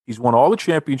 He's won all the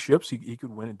championships he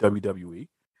could win in WWE.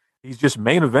 He's just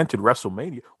main evented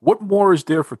WrestleMania. What more is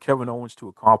there for Kevin Owens to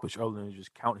accomplish other than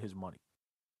just count his money,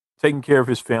 taking care of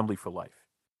his family for life?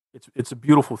 It's a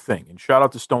beautiful thing. And shout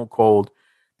out to Stone Cold.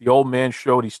 The old man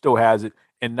showed he still has it.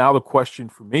 And now the question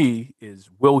for me is,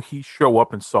 will he show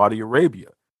up in Saudi Arabia?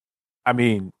 I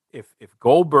mean, if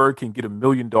Goldberg can get $1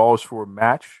 million for a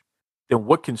match, then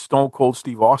what can Stone Cold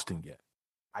Steve Austin get?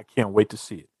 I can't wait to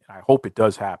see it. I hope it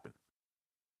does happen.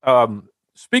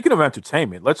 Speaking of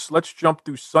entertainment, let's jump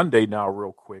through Sunday now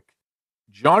real quick.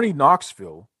 Johnny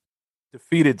Knoxville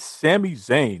defeated Sami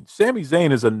Zayn. Sami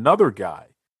Zayn is another guy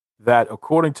that,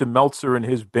 according to Meltzer and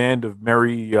his band of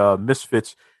merry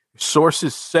misfits,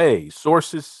 sources say,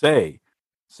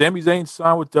 Sami Zayn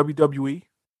signed with WWE,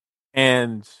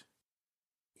 and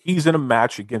he's in a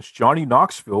match against Johnny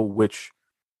Knoxville, which,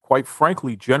 quite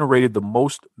frankly, generated the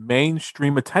most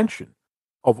mainstream attention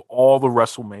of all the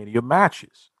WrestleMania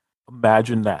matches.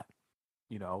 Imagine that.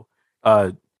 You know,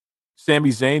 Sami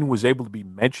Zayn was able to be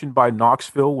mentioned by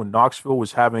Knoxville when Knoxville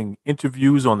was having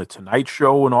interviews on The Tonight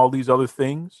Show and all these other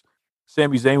things.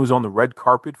 Sami Zayn was on the red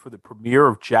carpet for the premiere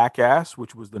of Jackass,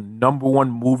 which was the #1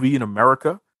 movie in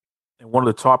America and one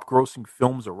of the top grossing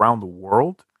films around the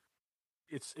world.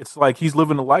 It's like he's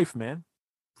living a life, man.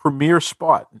 Premiere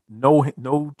spot.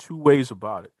 No two ways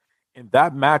about it. And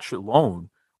that match alone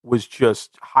was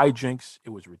just hijinks.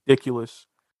 It was ridiculous.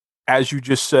 As you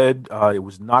just said, it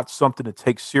was not something to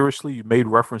take seriously. You made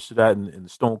reference to that in the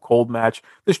Stone Cold match.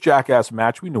 This Jackass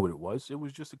match, we knew what it was. It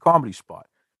was just a comedy spot.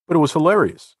 But it was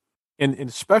hilarious. And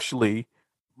especially,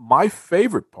 my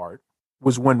favorite part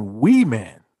was when Wee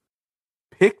Man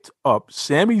picked up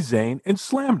Sami Zayn and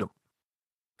slammed him.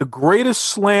 The greatest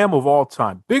slam of all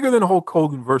time. Bigger than Hulk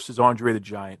Hogan versus Andre the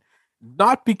Giant.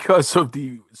 Not because of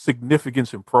the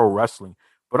significance in pro wrestling,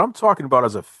 but I'm talking about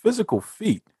as a physical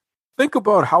feat. Think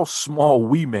about how small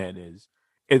Wee Man is.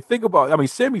 And think about, I mean,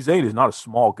 Sami Zayn is not a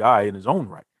small guy in his own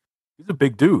right. He's a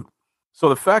big dude. So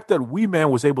the fact that Wee Man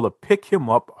was able to pick him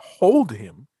up, hold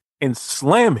him, and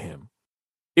slam him,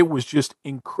 it was just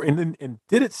incredible. And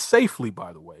did it safely,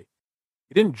 by the way.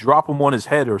 He didn't drop him on his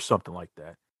head or something like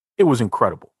that. It was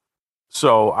incredible.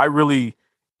 So I really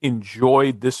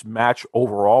enjoyed this match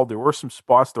overall. There were some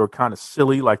spots that were kind of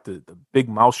silly, like the big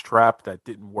mouse trap that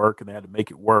didn't work and they had to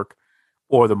make it work,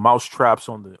 or the mouse traps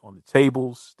on the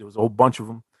tables. There was a whole bunch of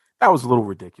them. That was a little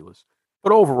ridiculous.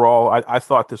 But overall, I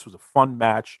thought this was a fun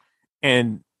match.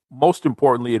 And most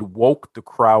importantly, it woke the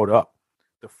crowd up.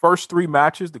 The first 3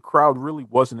 matches, the crowd really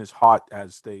wasn't as hot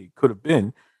as they could have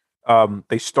been.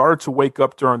 They started to wake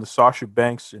up during the Sasha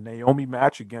Banks and Naomi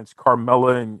match against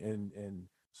Carmella and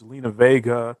Zelina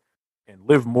Vega and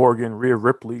Liv Morgan, Rhea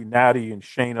Ripley, Natty, and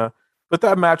Shayna. But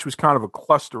that match was kind of a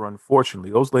cluster, unfortunately.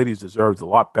 Those ladies deserved a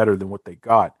lot better than what they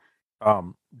got.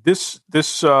 This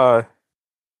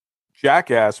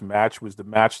Jackass match was the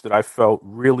match that I felt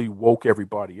really woke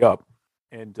everybody up,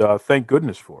 and thank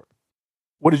goodness for it.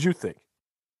 What did you think?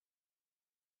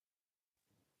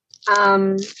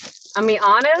 I mean,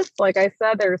 honest, like I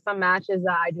said, there were some matches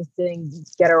that I just didn't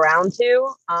get around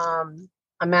to.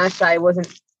 A match that I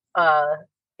wasn't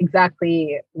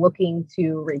exactly looking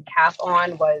to recap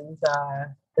on was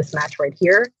this match right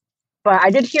here. But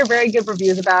I did hear very good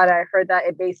reviews about it. I heard that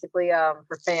it basically,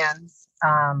 for fans,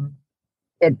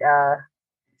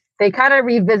 they kind of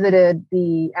revisited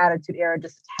the Attitude Era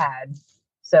just a tad.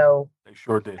 So They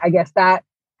sure did. I guess that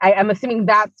I'm assuming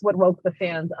that's what woke the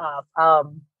fans up.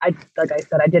 Like I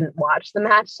said, I didn't watch the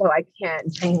match, so I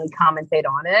can't genuinely commentate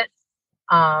on it.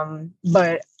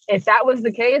 But if that was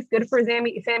the case, good for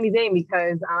Sami Zayn,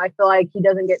 because I feel like he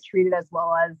doesn't get treated as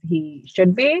well as he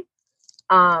should be.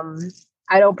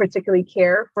 I don't particularly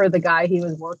care for the guy he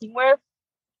was working with,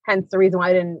 hence the reason why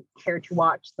I didn't care to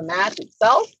watch the match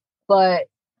itself. But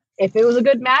if it was a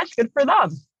good match, good for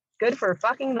them. Good for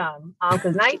fucking them.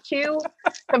 Because night two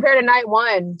compared to night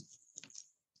one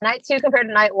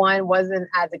wasn't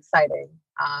as exciting.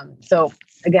 So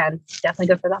again, definitely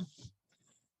good for them.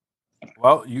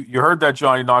 Well, you heard that,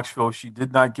 Johnny Knoxville. She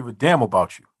did not give a damn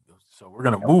about you. So we're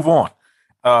going to move on.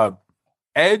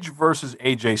 Edge versus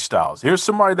AJ Styles. Here's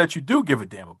somebody that you do give a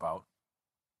damn about.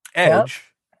 Edge.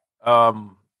 Yep.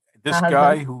 This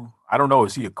guy who, I don't know,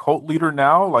 is he a cult leader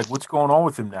now? Like, what's going on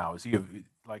with him now? Is he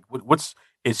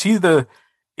is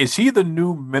he the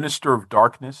new Minister of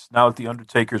Darkness now that the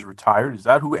Undertaker's retired? Is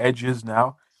that who Edge is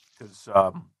now? Because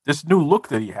this new look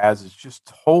that he has is just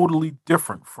totally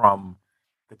different from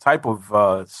the type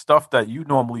of stuff that you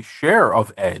normally share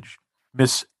of Edge,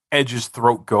 Miss Edge's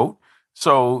throat goat.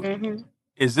 So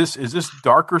is this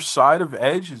darker side of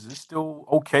Edge? Is this still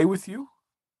okay with you?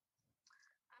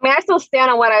 I mean, I still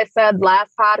stand on what I said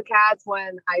last podcast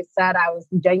when I said I was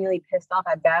genuinely pissed off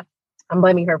at Beth. I'm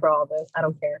blaming her for all this. I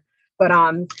don't care. But I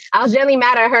was genuinely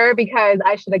mad at her because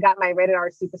I should have got my Rated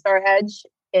R Superstar Edge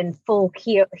in full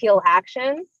heel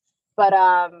action. But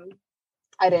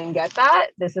I didn't get that.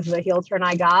 This is the heel turn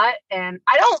I got. And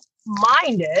I don't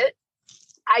mind it.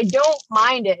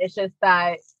 It's just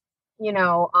that,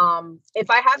 if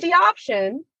I have the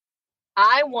option,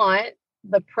 I want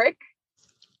the prick,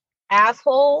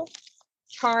 asshole,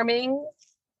 charming,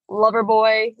 lover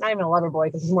boy, not even a lover boy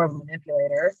because he's more of a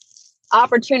manipulator,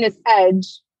 opportunist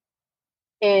Edge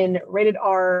in Rated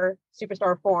R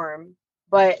Superstar form.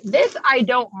 But this I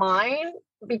don't mind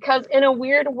because in a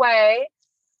weird way,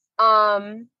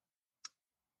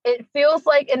 it feels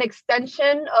like an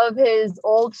extension of his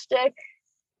old shtick.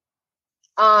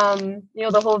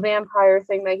 The whole vampire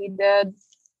thing that he did.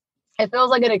 It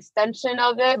feels like an extension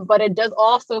of it, but it does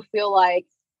also feel like,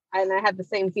 and I have the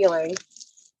same feeling,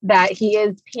 that he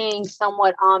is paying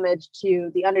somewhat homage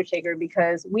to The Undertaker,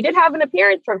 because we did have an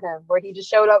appearance from him where he just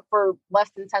showed up for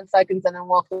less than 10 seconds and then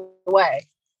walked away.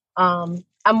 I'm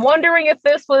wondering if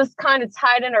this was kind of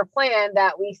tied in or planned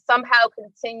that we somehow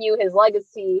continue his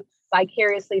legacy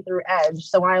vicariously through Edge.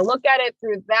 So when I look at it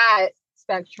through that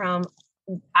spectrum,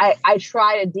 I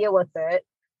try to deal with it.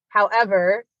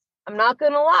 However, I'm not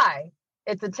going to lie.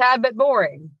 It's a tad bit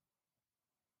boring.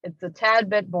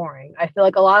 I feel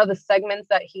like a lot of the segments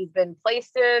that he's been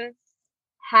placed in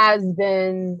has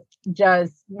been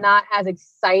just not as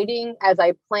exciting as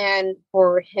I planned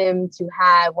for him to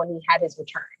have when he had his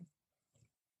return.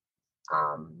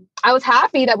 I was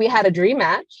happy that we had a dream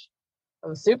match. I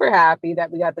was super happy that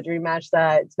we got the dream match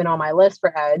that's been on my list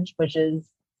for Edge, which is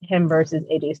him versus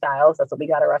AJ Styles. That's what we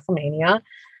got at WrestleMania.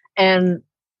 And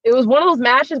it was one of those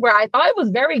matches where I thought it was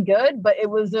very good, but it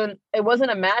wasn't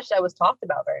a match that was talked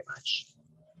about very much.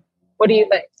 What do you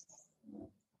think?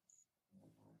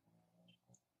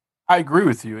 I agree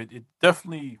with you. It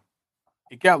definitely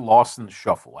got lost in the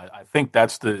shuffle. I think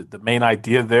that's the main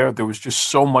idea there. There was just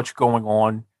so much going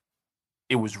on.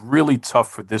 It was really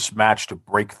tough for this match to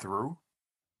break through.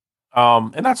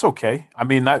 And that's okay. I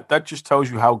mean, that just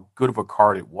tells you how good of a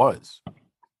card it was.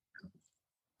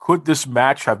 Could this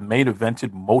match have main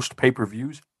evented most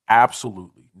pay-per-views?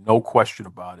 Absolutely. No question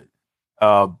about it.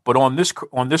 But on this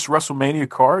WrestleMania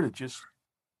card,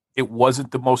 it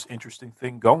wasn't the most interesting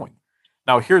thing going.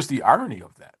 Now, here's the irony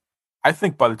of that. I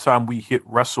think by the time we hit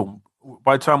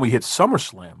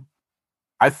SummerSlam,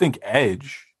 I think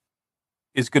Edge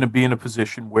is going to be in a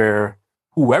position where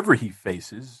whoever he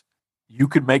faces, you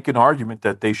could make an argument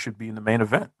that they should be in the main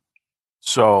event.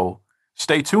 So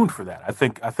stay tuned for that. I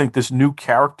think this new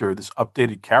character, this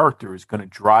updated character, is going to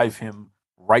drive him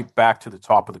right back to the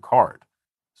top of the card.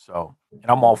 So,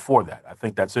 and I'm all for that. I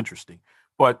think that's interesting.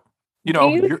 But do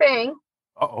you think?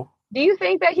 Uh-oh. Do you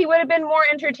think that he would have been more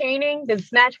entertaining?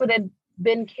 This match would have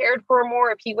been cared for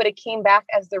more if he would have came back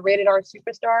as the rated R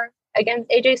superstar against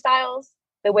AJ Styles,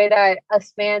 the way that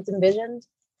us fans envisioned?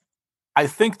 I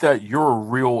think that you're a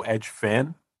real Edge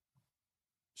fan,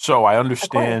 so I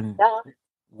understand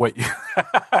what you.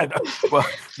 I know. Well,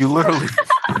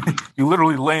 you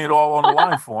literally lay it all on the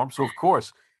line for him. So of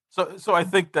course, so I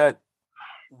think that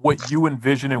what you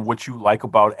envision and what you like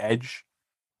about Edge,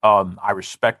 I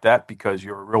respect that because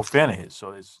you're a real fan of his.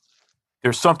 So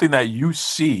there's something that you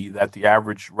see that the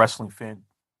average wrestling fan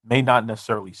may not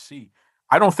necessarily see.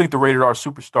 I don't think the rated R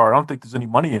superstar. I don't think there's any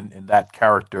money in that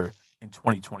character in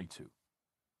 2022.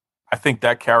 I think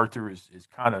that character is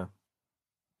kind of,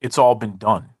 it's all been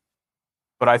done.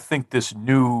 But I think this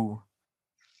new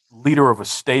leader of a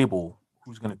stable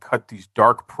who's going to cut these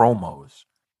dark promos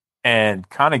and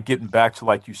kind of getting back to,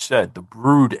 like you said, the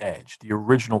Brood Edge, the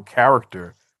original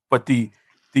character, but the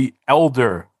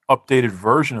elder updated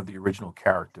version of the original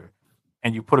character.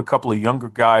 And you put a couple of younger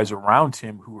guys around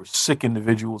him who are sick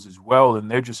individuals as well,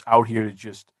 and they're just out here to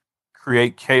just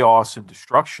create chaos and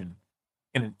destruction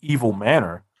in an evil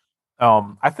manner.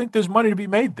 I think there's money to be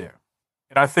made there.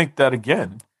 And I think that,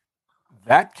 again,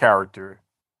 that character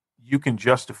you can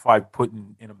justify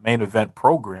putting in a main event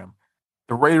program.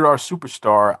 The rated R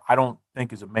superstar, I don't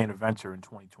think is a main eventer in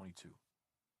 2022.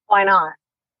 Why not?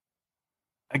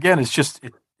 Again, it's just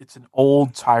it's an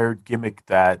old, tired gimmick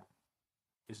that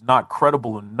is not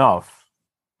credible enough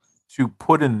to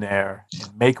put in there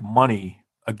and make money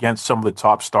against some of the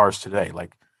top stars today.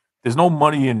 Like, there's no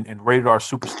money in rated R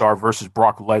superstar versus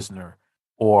Brock Lesnar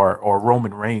or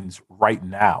Roman Reigns right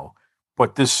now.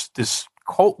 But this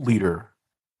cult leader,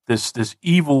 this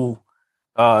evil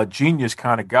genius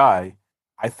kind of guy,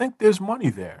 I think there's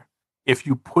money there. If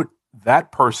you put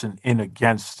that person in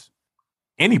against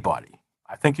anybody,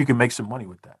 I think you can make some money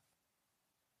with that.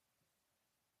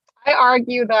 I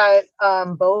argue that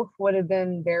both would have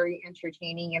been very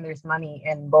entertaining, and there's money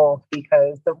in both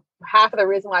because half of the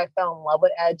reason why I fell in love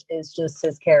with Edge is just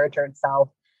his character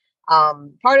itself.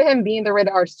 Part of him being the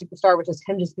rated R superstar, which is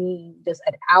him just being just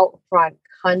an out front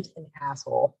cunt and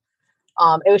asshole.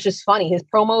 It was just funny. His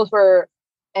promos were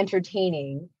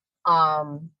entertaining.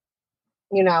 So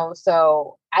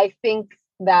I think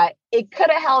that it could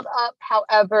have held up.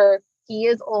 However, he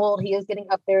is old. He is getting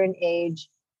up there in age.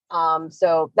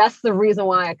 So that's the reason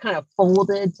why I kind of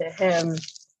folded to him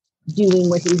doing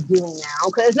what he's doing now.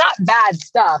 Because it's not bad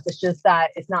stuff. It's just that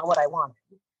it's not what I wanted.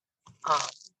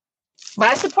 But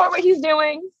I support what he's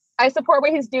doing. I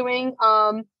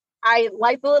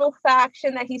like the little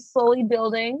faction that he's slowly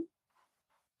building.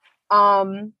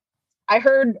 I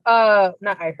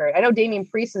know Damian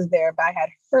Priest is there, but I had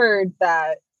heard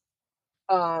that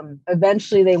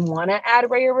eventually they want to add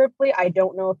Rhea Ripley. I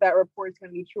don't know if that report is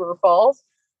going to be true or false.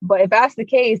 But if that's the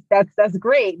case, that's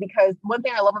great, because one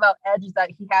thing I love about Edge is that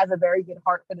he has a very good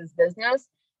heart for this business.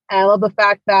 And I love the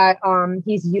fact that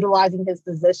he's utilizing his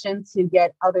position to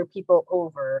get other people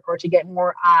over or to get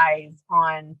more eyes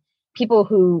on people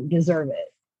who deserve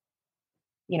it.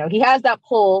 You know, he has that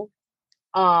pull.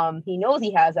 He knows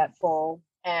he has that pull,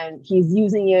 and he's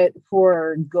using it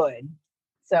for good.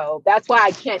 So that's why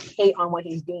I can't hate on what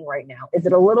he's doing right now. Is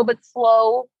it a little bit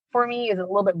slow for me? Is it a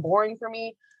little bit boring for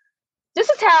me? Just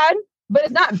a tad, but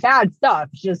it's not bad stuff.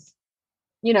 It's just,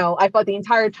 I thought the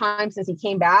entire time since he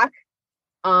came back,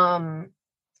 a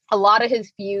lot of his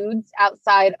feuds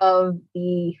outside of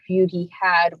the feud he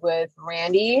had with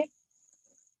Randy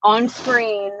on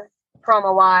screen,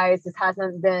 promo-wise, this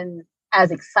hasn't been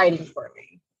as exciting for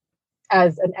me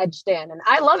as an Edge stan. And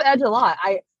I love Edge a lot.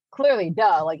 I clearly,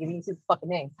 like, if you see the fucking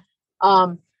name.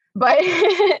 But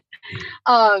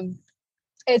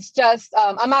it's just,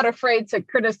 I'm not afraid to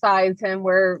criticize him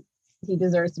where he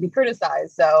deserves to be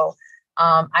criticized. So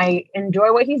I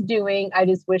enjoy what he's doing. I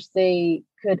just wish they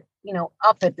could,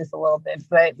 up it this a little bit.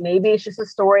 But maybe it's just a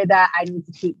story that I need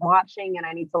to keep watching and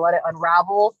I need to let it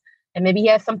unravel. And maybe he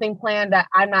has something planned that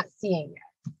I'm not seeing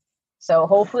yet. So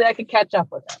hopefully I could catch up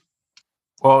with him.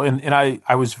 Well, and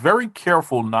I was very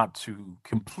careful not to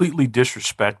completely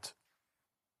disrespect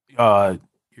your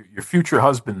future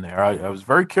husband there. I was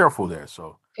very careful there.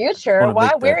 So future?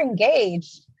 Why? We're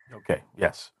engaged. Okay.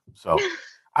 Yes. So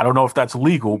I don't know if that's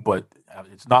legal, but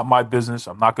it's not my business.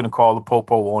 I'm not going to call the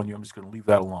popo on you. I'm just going to leave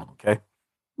that alone. Okay.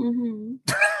 Mm-hmm.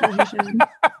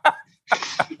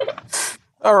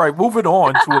 All right. Moving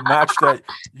on to a match that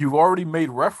you've already made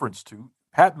reference to: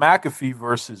 Pat McAfee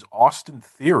versus Austin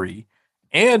Theory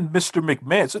and Mr.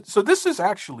 McMahon. So this is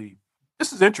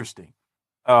interesting.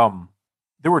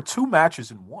 There were two matches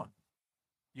in one.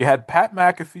 You had Pat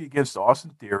McAfee against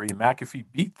Austin Theory, and McAfee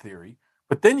beat Theory,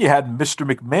 But then you had Mr.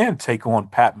 McMahon take on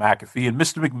Pat McAfee, and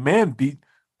Mr. McMahon beat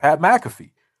Pat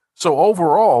McAfee. So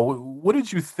overall, what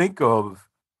did you think of?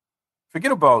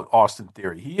 Forget about Austin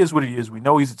Theory. He is what he is. We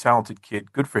know he's a talented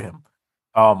kid. Good for him.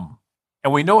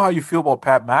 And we know how you feel about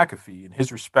Pat McAfee and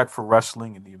his respect for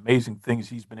wrestling and the amazing things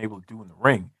he's been able to do in the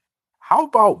ring. How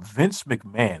about Vince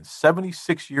McMahon,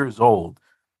 76 years old,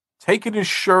 taking his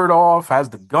shirt off, has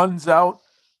the guns out,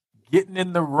 getting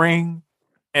in the ring,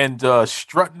 and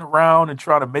strutting around and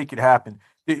trying to make it happen?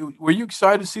 Were you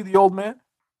excited to see the old man?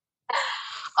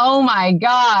 Oh my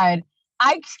God.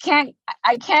 I can't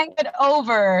get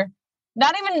over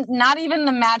not even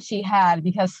the match he had,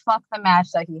 because fuck the match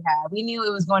that he had. We knew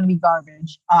it was going to be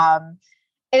garbage.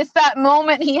 It's that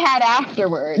moment he had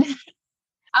afterward.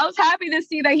 I was happy to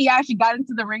see that he actually got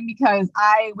into the ring, because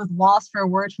I was lost for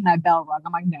words from that bell rung.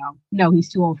 I'm like, no, he's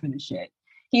too old for this shit.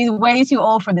 He's way too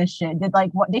old for this shit. Did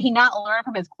he not learn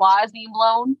from his quads being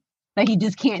blown that he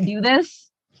just can't do this?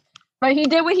 But he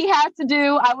did what he had to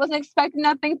do. I wasn't expecting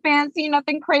nothing fancy,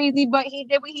 nothing crazy, but he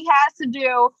did what he had to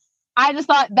do. I just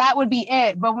thought that would be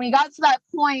it. But when we got to that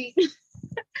point,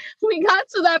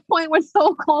 when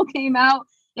Stone Cold came out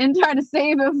and tried to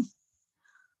save him,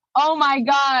 oh my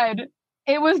God,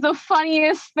 it was the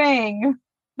funniest thing.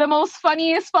 The most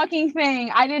funniest fucking thing.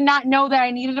 I did not know that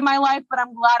I needed in my life, but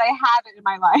I'm glad I have it in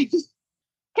my life.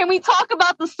 Can we talk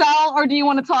about the cell, or do you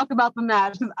want to talk about the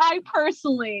match? Because I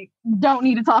personally don't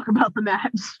need to talk about the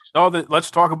match. No,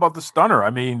 let's talk about the stunner. I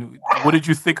mean, what did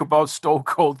you think about Stone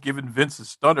Cold giving Vince a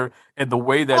stunner and the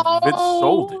way that Vince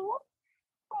sold it?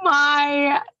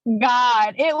 My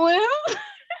God. It was...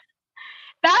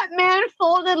 that man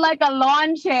folded like a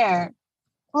lawn chair.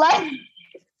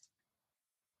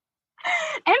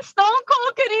 And Stone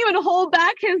Cold couldn't even hold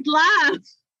back his laugh.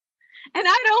 And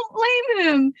I don't blame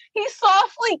him. He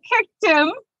softly kicked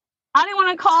him. I didn't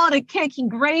want to call it a kick. He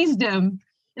grazed him.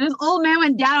 And this old man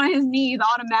went down on his knees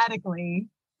automatically.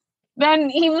 Then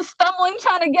he was stumbling,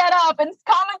 trying to get up, and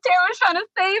commentary was trying to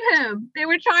save him. They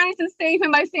were trying to save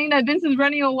him by saying that Vince is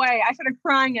running away. I started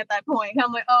crying at that point.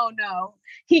 I'm like, oh no,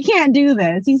 he can't do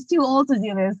this. He's too old to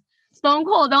do this. Stone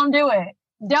Cold, don't do it.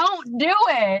 Don't do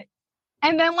it.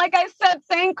 And then, like I said,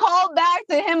 same call back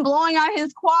to him blowing out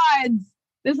his quads.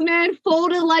 This man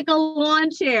folded like a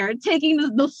lawn chair, taking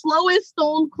the slowest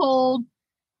Stone Cold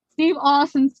Steve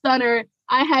Austin stunner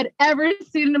I had ever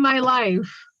seen in my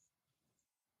life.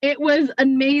 It was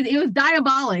amazing. It was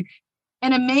diabolic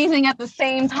and amazing at the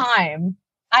same time.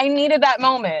 I needed that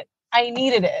moment. I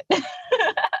needed it.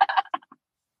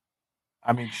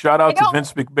 I mean, shout out to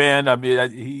Vince McMahon. I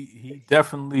mean, he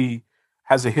definitely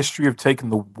has a history of taking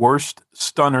the worst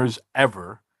stunners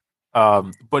ever.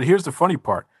 But here's the funny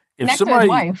part. If next somebody,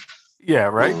 to his wife. Yeah,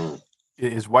 right?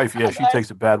 His wife, yeah, she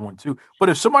takes a bad one too. But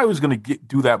if somebody was going to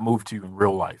do that move to you in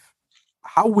real life,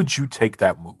 how would you take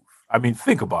that move? I mean,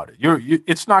 think about it.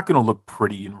 It's not going to look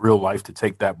pretty in real life to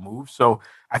take that move. So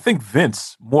I think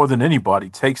Vince, more than anybody,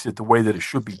 takes it the way that it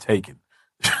should be taken.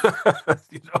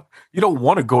 You don't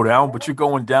want to go down, but you're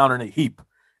going down in a heap.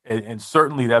 And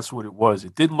certainly that's what it was.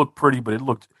 It didn't look pretty, but it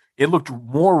looked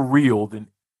more real than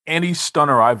any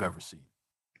stunner I've ever seen.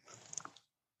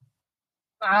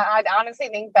 I honestly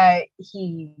think that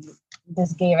he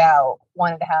just gave out,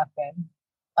 wanted to happen.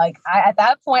 Like, at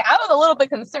that point, I was a little bit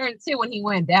concerned too when he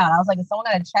went down. I was like, is someone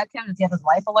going to check him? Does he have his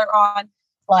life alert on?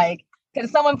 Like, can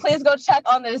someone please go check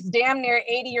on this damn near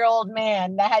 80-year-old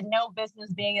man that had no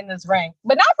business being in this ring?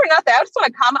 But not for nothing. I just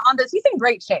want to comment on this. He's in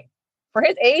great shape. For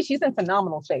his age, he's in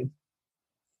phenomenal shape.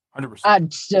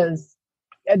 100%.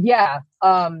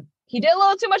 He did a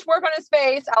little too much work on his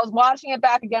face. I was watching it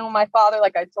back again with my father,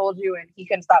 like I told you, and he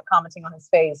couldn't stop commenting on his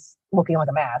face looking like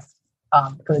a mask,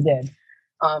 because it did.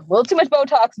 A little too much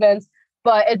Botox, Vince.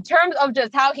 But in terms of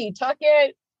just how he took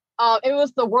it, it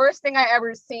was the worst thing I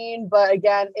ever seen. But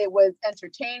again, it was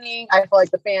entertaining. I feel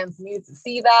like the fans needed to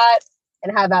see that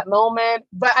and have that moment.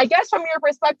 But I guess from your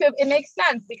perspective, it makes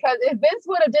sense, because if Vince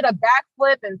would have did a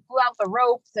backflip and flew out the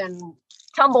ropes and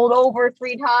tumbled over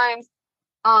 3 times,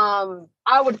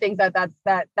 I would think that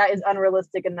is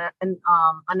unrealistic and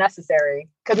unnecessary,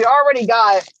 because we already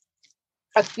got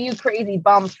a few crazy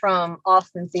bumps from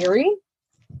Austin Theory.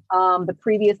 The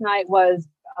previous night was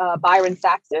Byron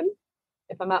Saxton,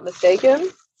 if I'm not mistaken,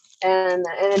 and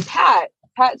then Pat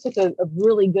took a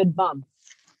really good bump.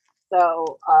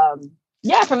 So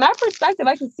from that perspective,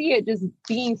 I can see it just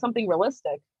being something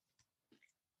realistic.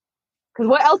 Because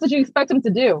what else did you expect him to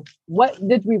do? What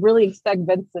did we really expect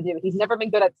Vince to do? He's never been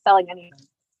good at selling anything.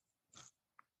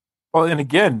 Well, and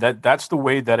again, that's the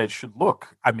way that it should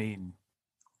look. I mean,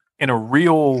 in a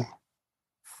real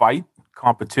fight,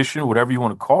 competition, whatever you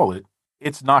want to call it,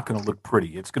 it's not going to look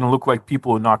pretty. It's going to look like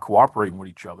people are not cooperating with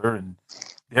each other, and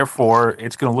therefore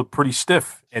it's going to look pretty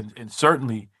stiff. And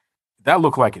certainly that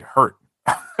looked like it hurt.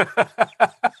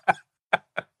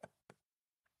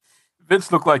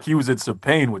 Vince looked like he was in some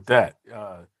pain with that.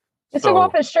 He took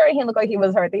off his shirt. He looked like he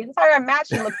was hurt. The entire match,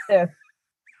 he looked stiff.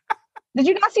 Did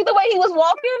you not see the way he was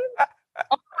walking?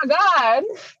 Oh my God.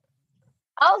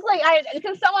 I was like,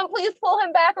 can someone please pull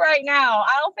him back right now?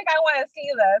 I don't think I want to see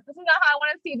this. This is not how I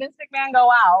want to see Vince McMahon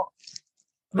go out.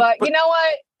 But you know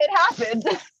what? It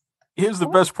happened. Here's the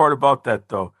best part about that,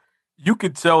 though. You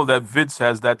could tell that Vince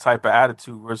has that type of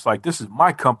attitude where it's like, this is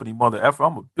my company, mother effer.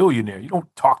 I'm a billionaire. You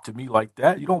don't talk to me like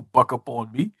that. You don't buck up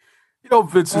on me. You know,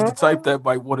 Vince is the type that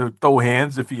might want to throw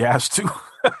hands if he has to.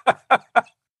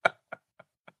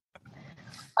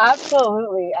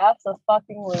 Absolutely.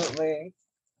 Absolutely.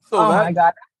 So my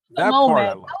God. That moment. part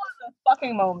I love. That was a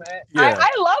fucking moment. Yeah.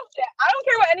 I loved it. I don't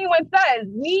care what anyone says.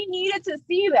 We needed to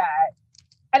see that.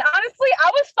 And honestly,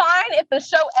 I was fine if the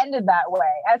show ended that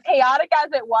way. As chaotic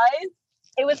as it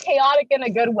was chaotic in a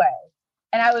good way.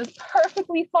 And I was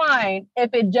perfectly fine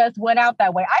if it just went out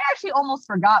that way. I actually almost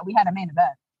forgot we had a main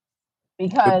event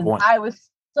because I was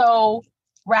so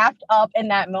wrapped up in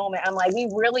that moment. I'm like, we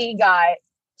really got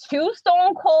 2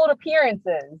 Stone Cold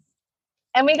appearances.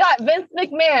 And we got Vince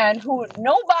McMahon, who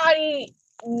nobody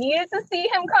needed to see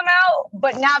him come out.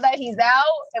 But now that he's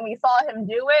out and we saw him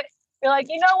do it, you're like,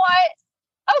 you know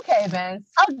what? Okay, Vince,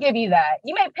 I'll give you that.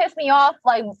 You may piss me off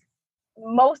like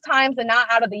most times and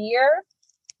not out of the year,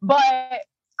 but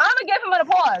I'm going to give him an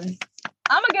applause.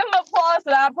 I'm going to give him applause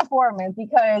for that performance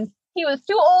because he was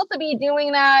too old to be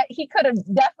doing that. He could have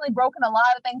definitely broken a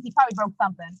lot of things. He probably broke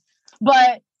something.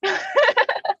 But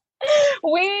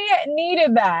we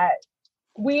needed that.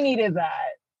 We needed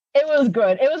that. It was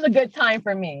good. It was a good time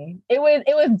for me. It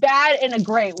was bad in a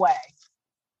great way.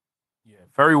 Yeah,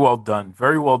 very well done.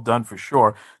 Very well done for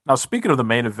sure. Now, speaking of the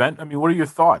main event, I mean, what are your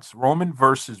thoughts? Roman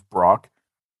versus Brock,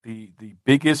 the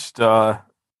biggest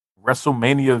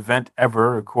WrestleMania event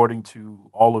ever, according to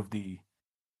all of the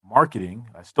marketing.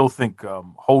 I still think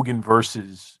Hogan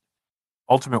versus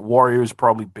Ultimate Warrior is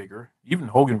probably bigger. Even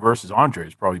Hogan versus Andre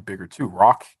is probably bigger too.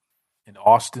 Rock in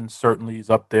Austin certainly is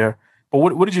up there. But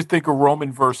what did you think of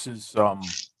Roman versus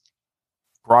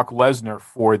Brock Lesnar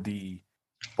for the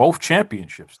both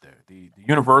championships there, the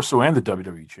Universal and the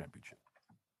WWE Championship?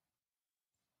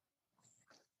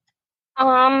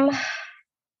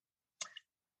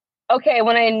 Okay,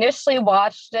 when I initially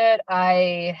watched it,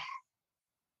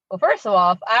 first of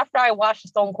all, after I watched the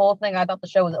Stone Cold thing, I thought the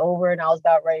show was over and I was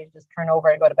about ready to just turn over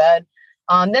and go to bed.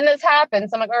 Then this happened,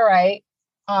 so I'm like, all right.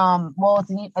 Well,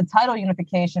 it's a title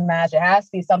unification match. It has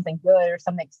to be something good or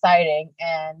something exciting.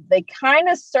 And they kind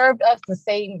of served us the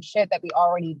same shit that we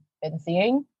already been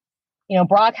seeing. You know,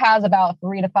 Brock has about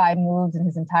 3 to 5 moves in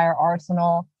his entire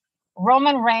arsenal.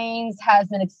 Roman Reigns has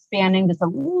been expanding just a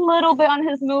little bit on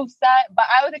his move set, but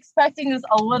I was expecting just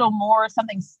a little more,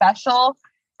 something special.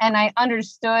 And I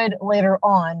understood later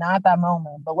on, not at that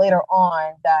moment, but later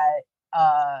on that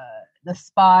the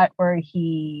spot where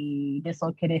he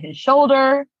dislocated his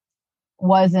shoulder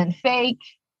wasn't fake.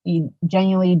 He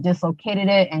genuinely dislocated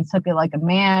it and took it like a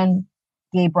man,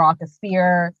 gave Brock a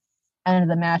spear, ended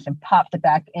the match and popped it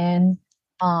back in.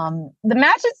 The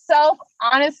match itself,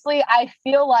 honestly, I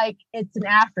feel like it's an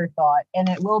afterthought, and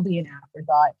it will be an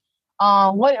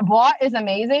afterthought. What brought is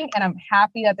amazing, and I'm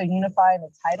happy that they're unifying the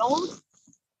titles.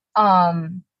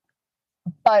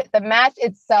 But the match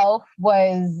itself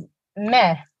was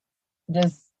meh.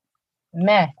 Just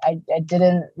meh. I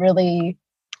didn't really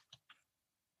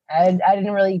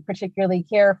particularly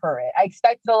care for it. I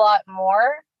expected a lot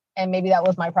more, and maybe that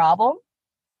was my problem.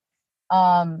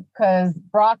 Because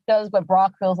Brock does what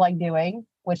Brock feels like doing,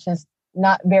 which is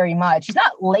not very much. He's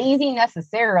not lazy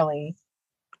necessarily.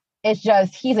 It's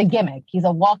just he's a gimmick. He's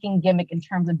a walking gimmick in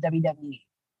terms of WWE.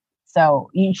 So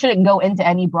you shouldn't go into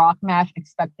any Brock match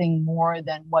expecting more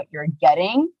than what you're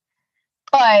getting.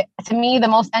 But to me, the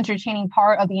most entertaining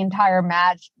part of the entire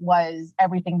match was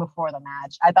everything before the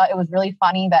match. I thought it was really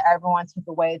funny that everyone took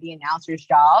away the announcers'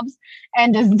 jobs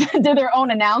and just did their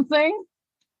own announcing.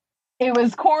 It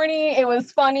was corny, it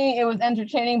was funny, it was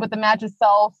entertaining, but the match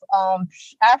itself,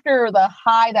 after the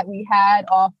high that we had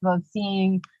off of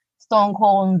seeing Stone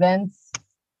Cold and Vince,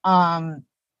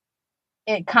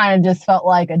 it kind of just felt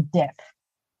like a dip.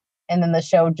 And then the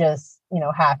show just,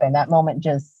 happened. That moment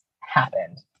just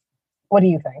happened. What do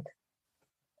you think?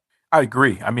 I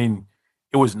agree. I mean,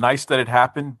 it was nice that it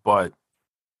happened, but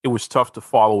it was tough to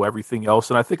follow everything else.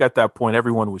 And I think at that point,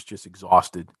 everyone was just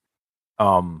exhausted.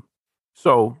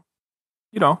 So,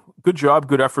 good job,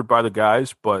 good effort by the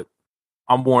guys, but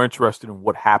I'm more interested in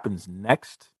what happens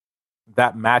next.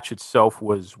 That match itself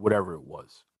was whatever it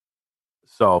was.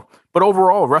 So, but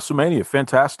overall, WrestleMania,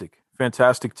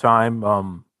 fantastic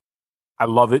time. I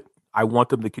love it. I want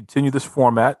them to continue this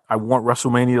format. I want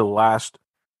WrestleMania to last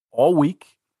all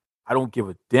week. I don't give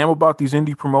a damn about these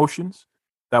indie promotions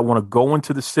that want to go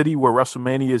into the city where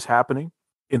WrestleMania is happening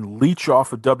and leech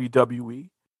off of WWE.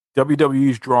 WWE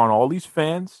is drawing all these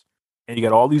fans, and you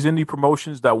got all these indie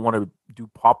promotions that want to do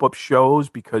pop-up shows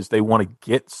because they want to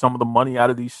get some of the money out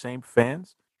of these same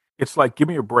fans. It's like, give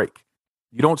me a break.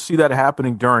 You don't see that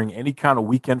happening during any kind of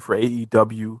weekend for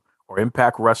AEW or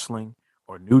Impact Wrestling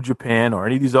or New Japan or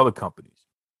any of these other companies.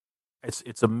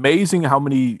 It's amazing how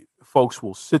many folks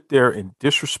will sit there and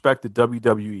disrespect the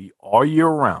WWE all year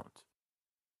round,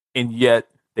 and yet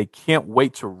they can't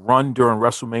wait to run during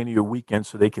WrestleMania weekend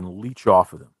so they can leech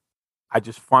off of them. I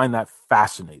just find that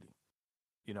fascinating,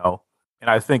 you know? And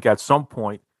I think at some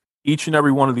point, each and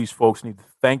every one of these folks need to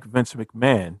thank Vince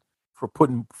McMahon for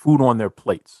putting food on their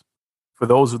plates, for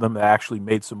those of them that actually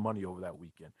made some money over that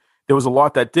weekend. There was a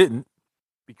lot that didn't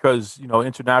because, you know,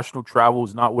 international travel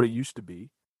is not what it used to be.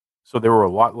 So there were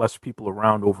a lot less people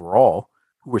around overall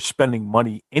who were spending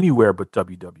money anywhere but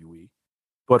WWE.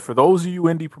 But for those of you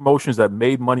indie promotions that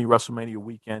made money WrestleMania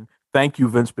weekend, thank you,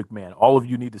 Vince McMahon. All of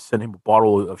you need to send him a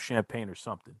bottle of champagne or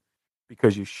something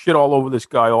because you shit all over this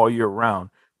guy all year round,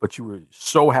 but you were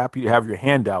so happy to have your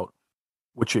hand out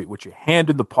with your hand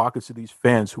in the pockets of these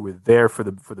fans who were there for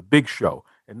the big show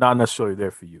and not necessarily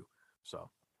there for you. So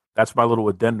that's my little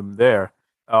addendum there.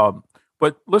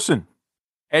 But listen,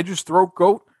 Edge's throat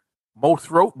goat, Mo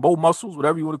Muscles,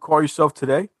 whatever you want to call yourself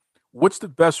today. What's the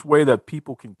best way that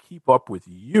people can keep up with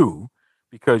you?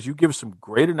 Because you give some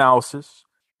great analysis.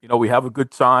 You know, we have a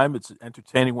good time. It's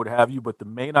entertaining, what have you. But the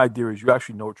main idea is you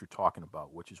actually know what you're talking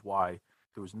about, which is why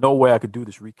there was no way I could do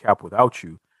this recap without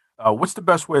you. What's the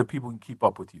best way that people can keep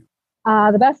up with you?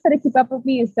 The best way to keep up with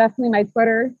me is definitely my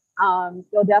Twitter.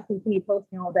 You'll definitely see me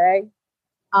posting all day.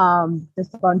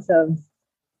 Just a bunch of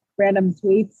random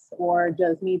tweets or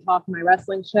just me talking my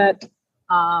wrestling shit.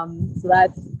 So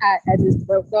that's at Edge's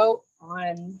Throat Goat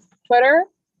on Twitter.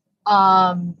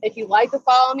 If you'd like to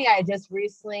follow me, I just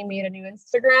recently made a new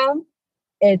Instagram.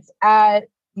 It's at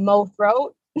Mo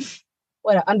Throat, with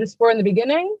an underscore in the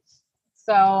beginning.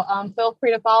 So feel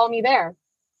free to follow me there.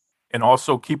 And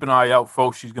also keep an eye out,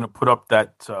 folks. She's going to put up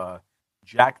that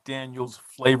Jack Daniels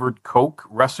flavored Coke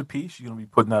recipe. She's going to be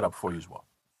putting that up for you as well.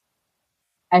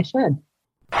 I should.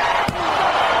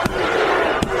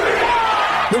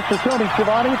 This is Tony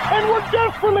Schiavone, and we're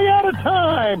desperately out of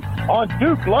time on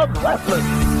Duke Loves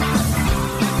Wrestling.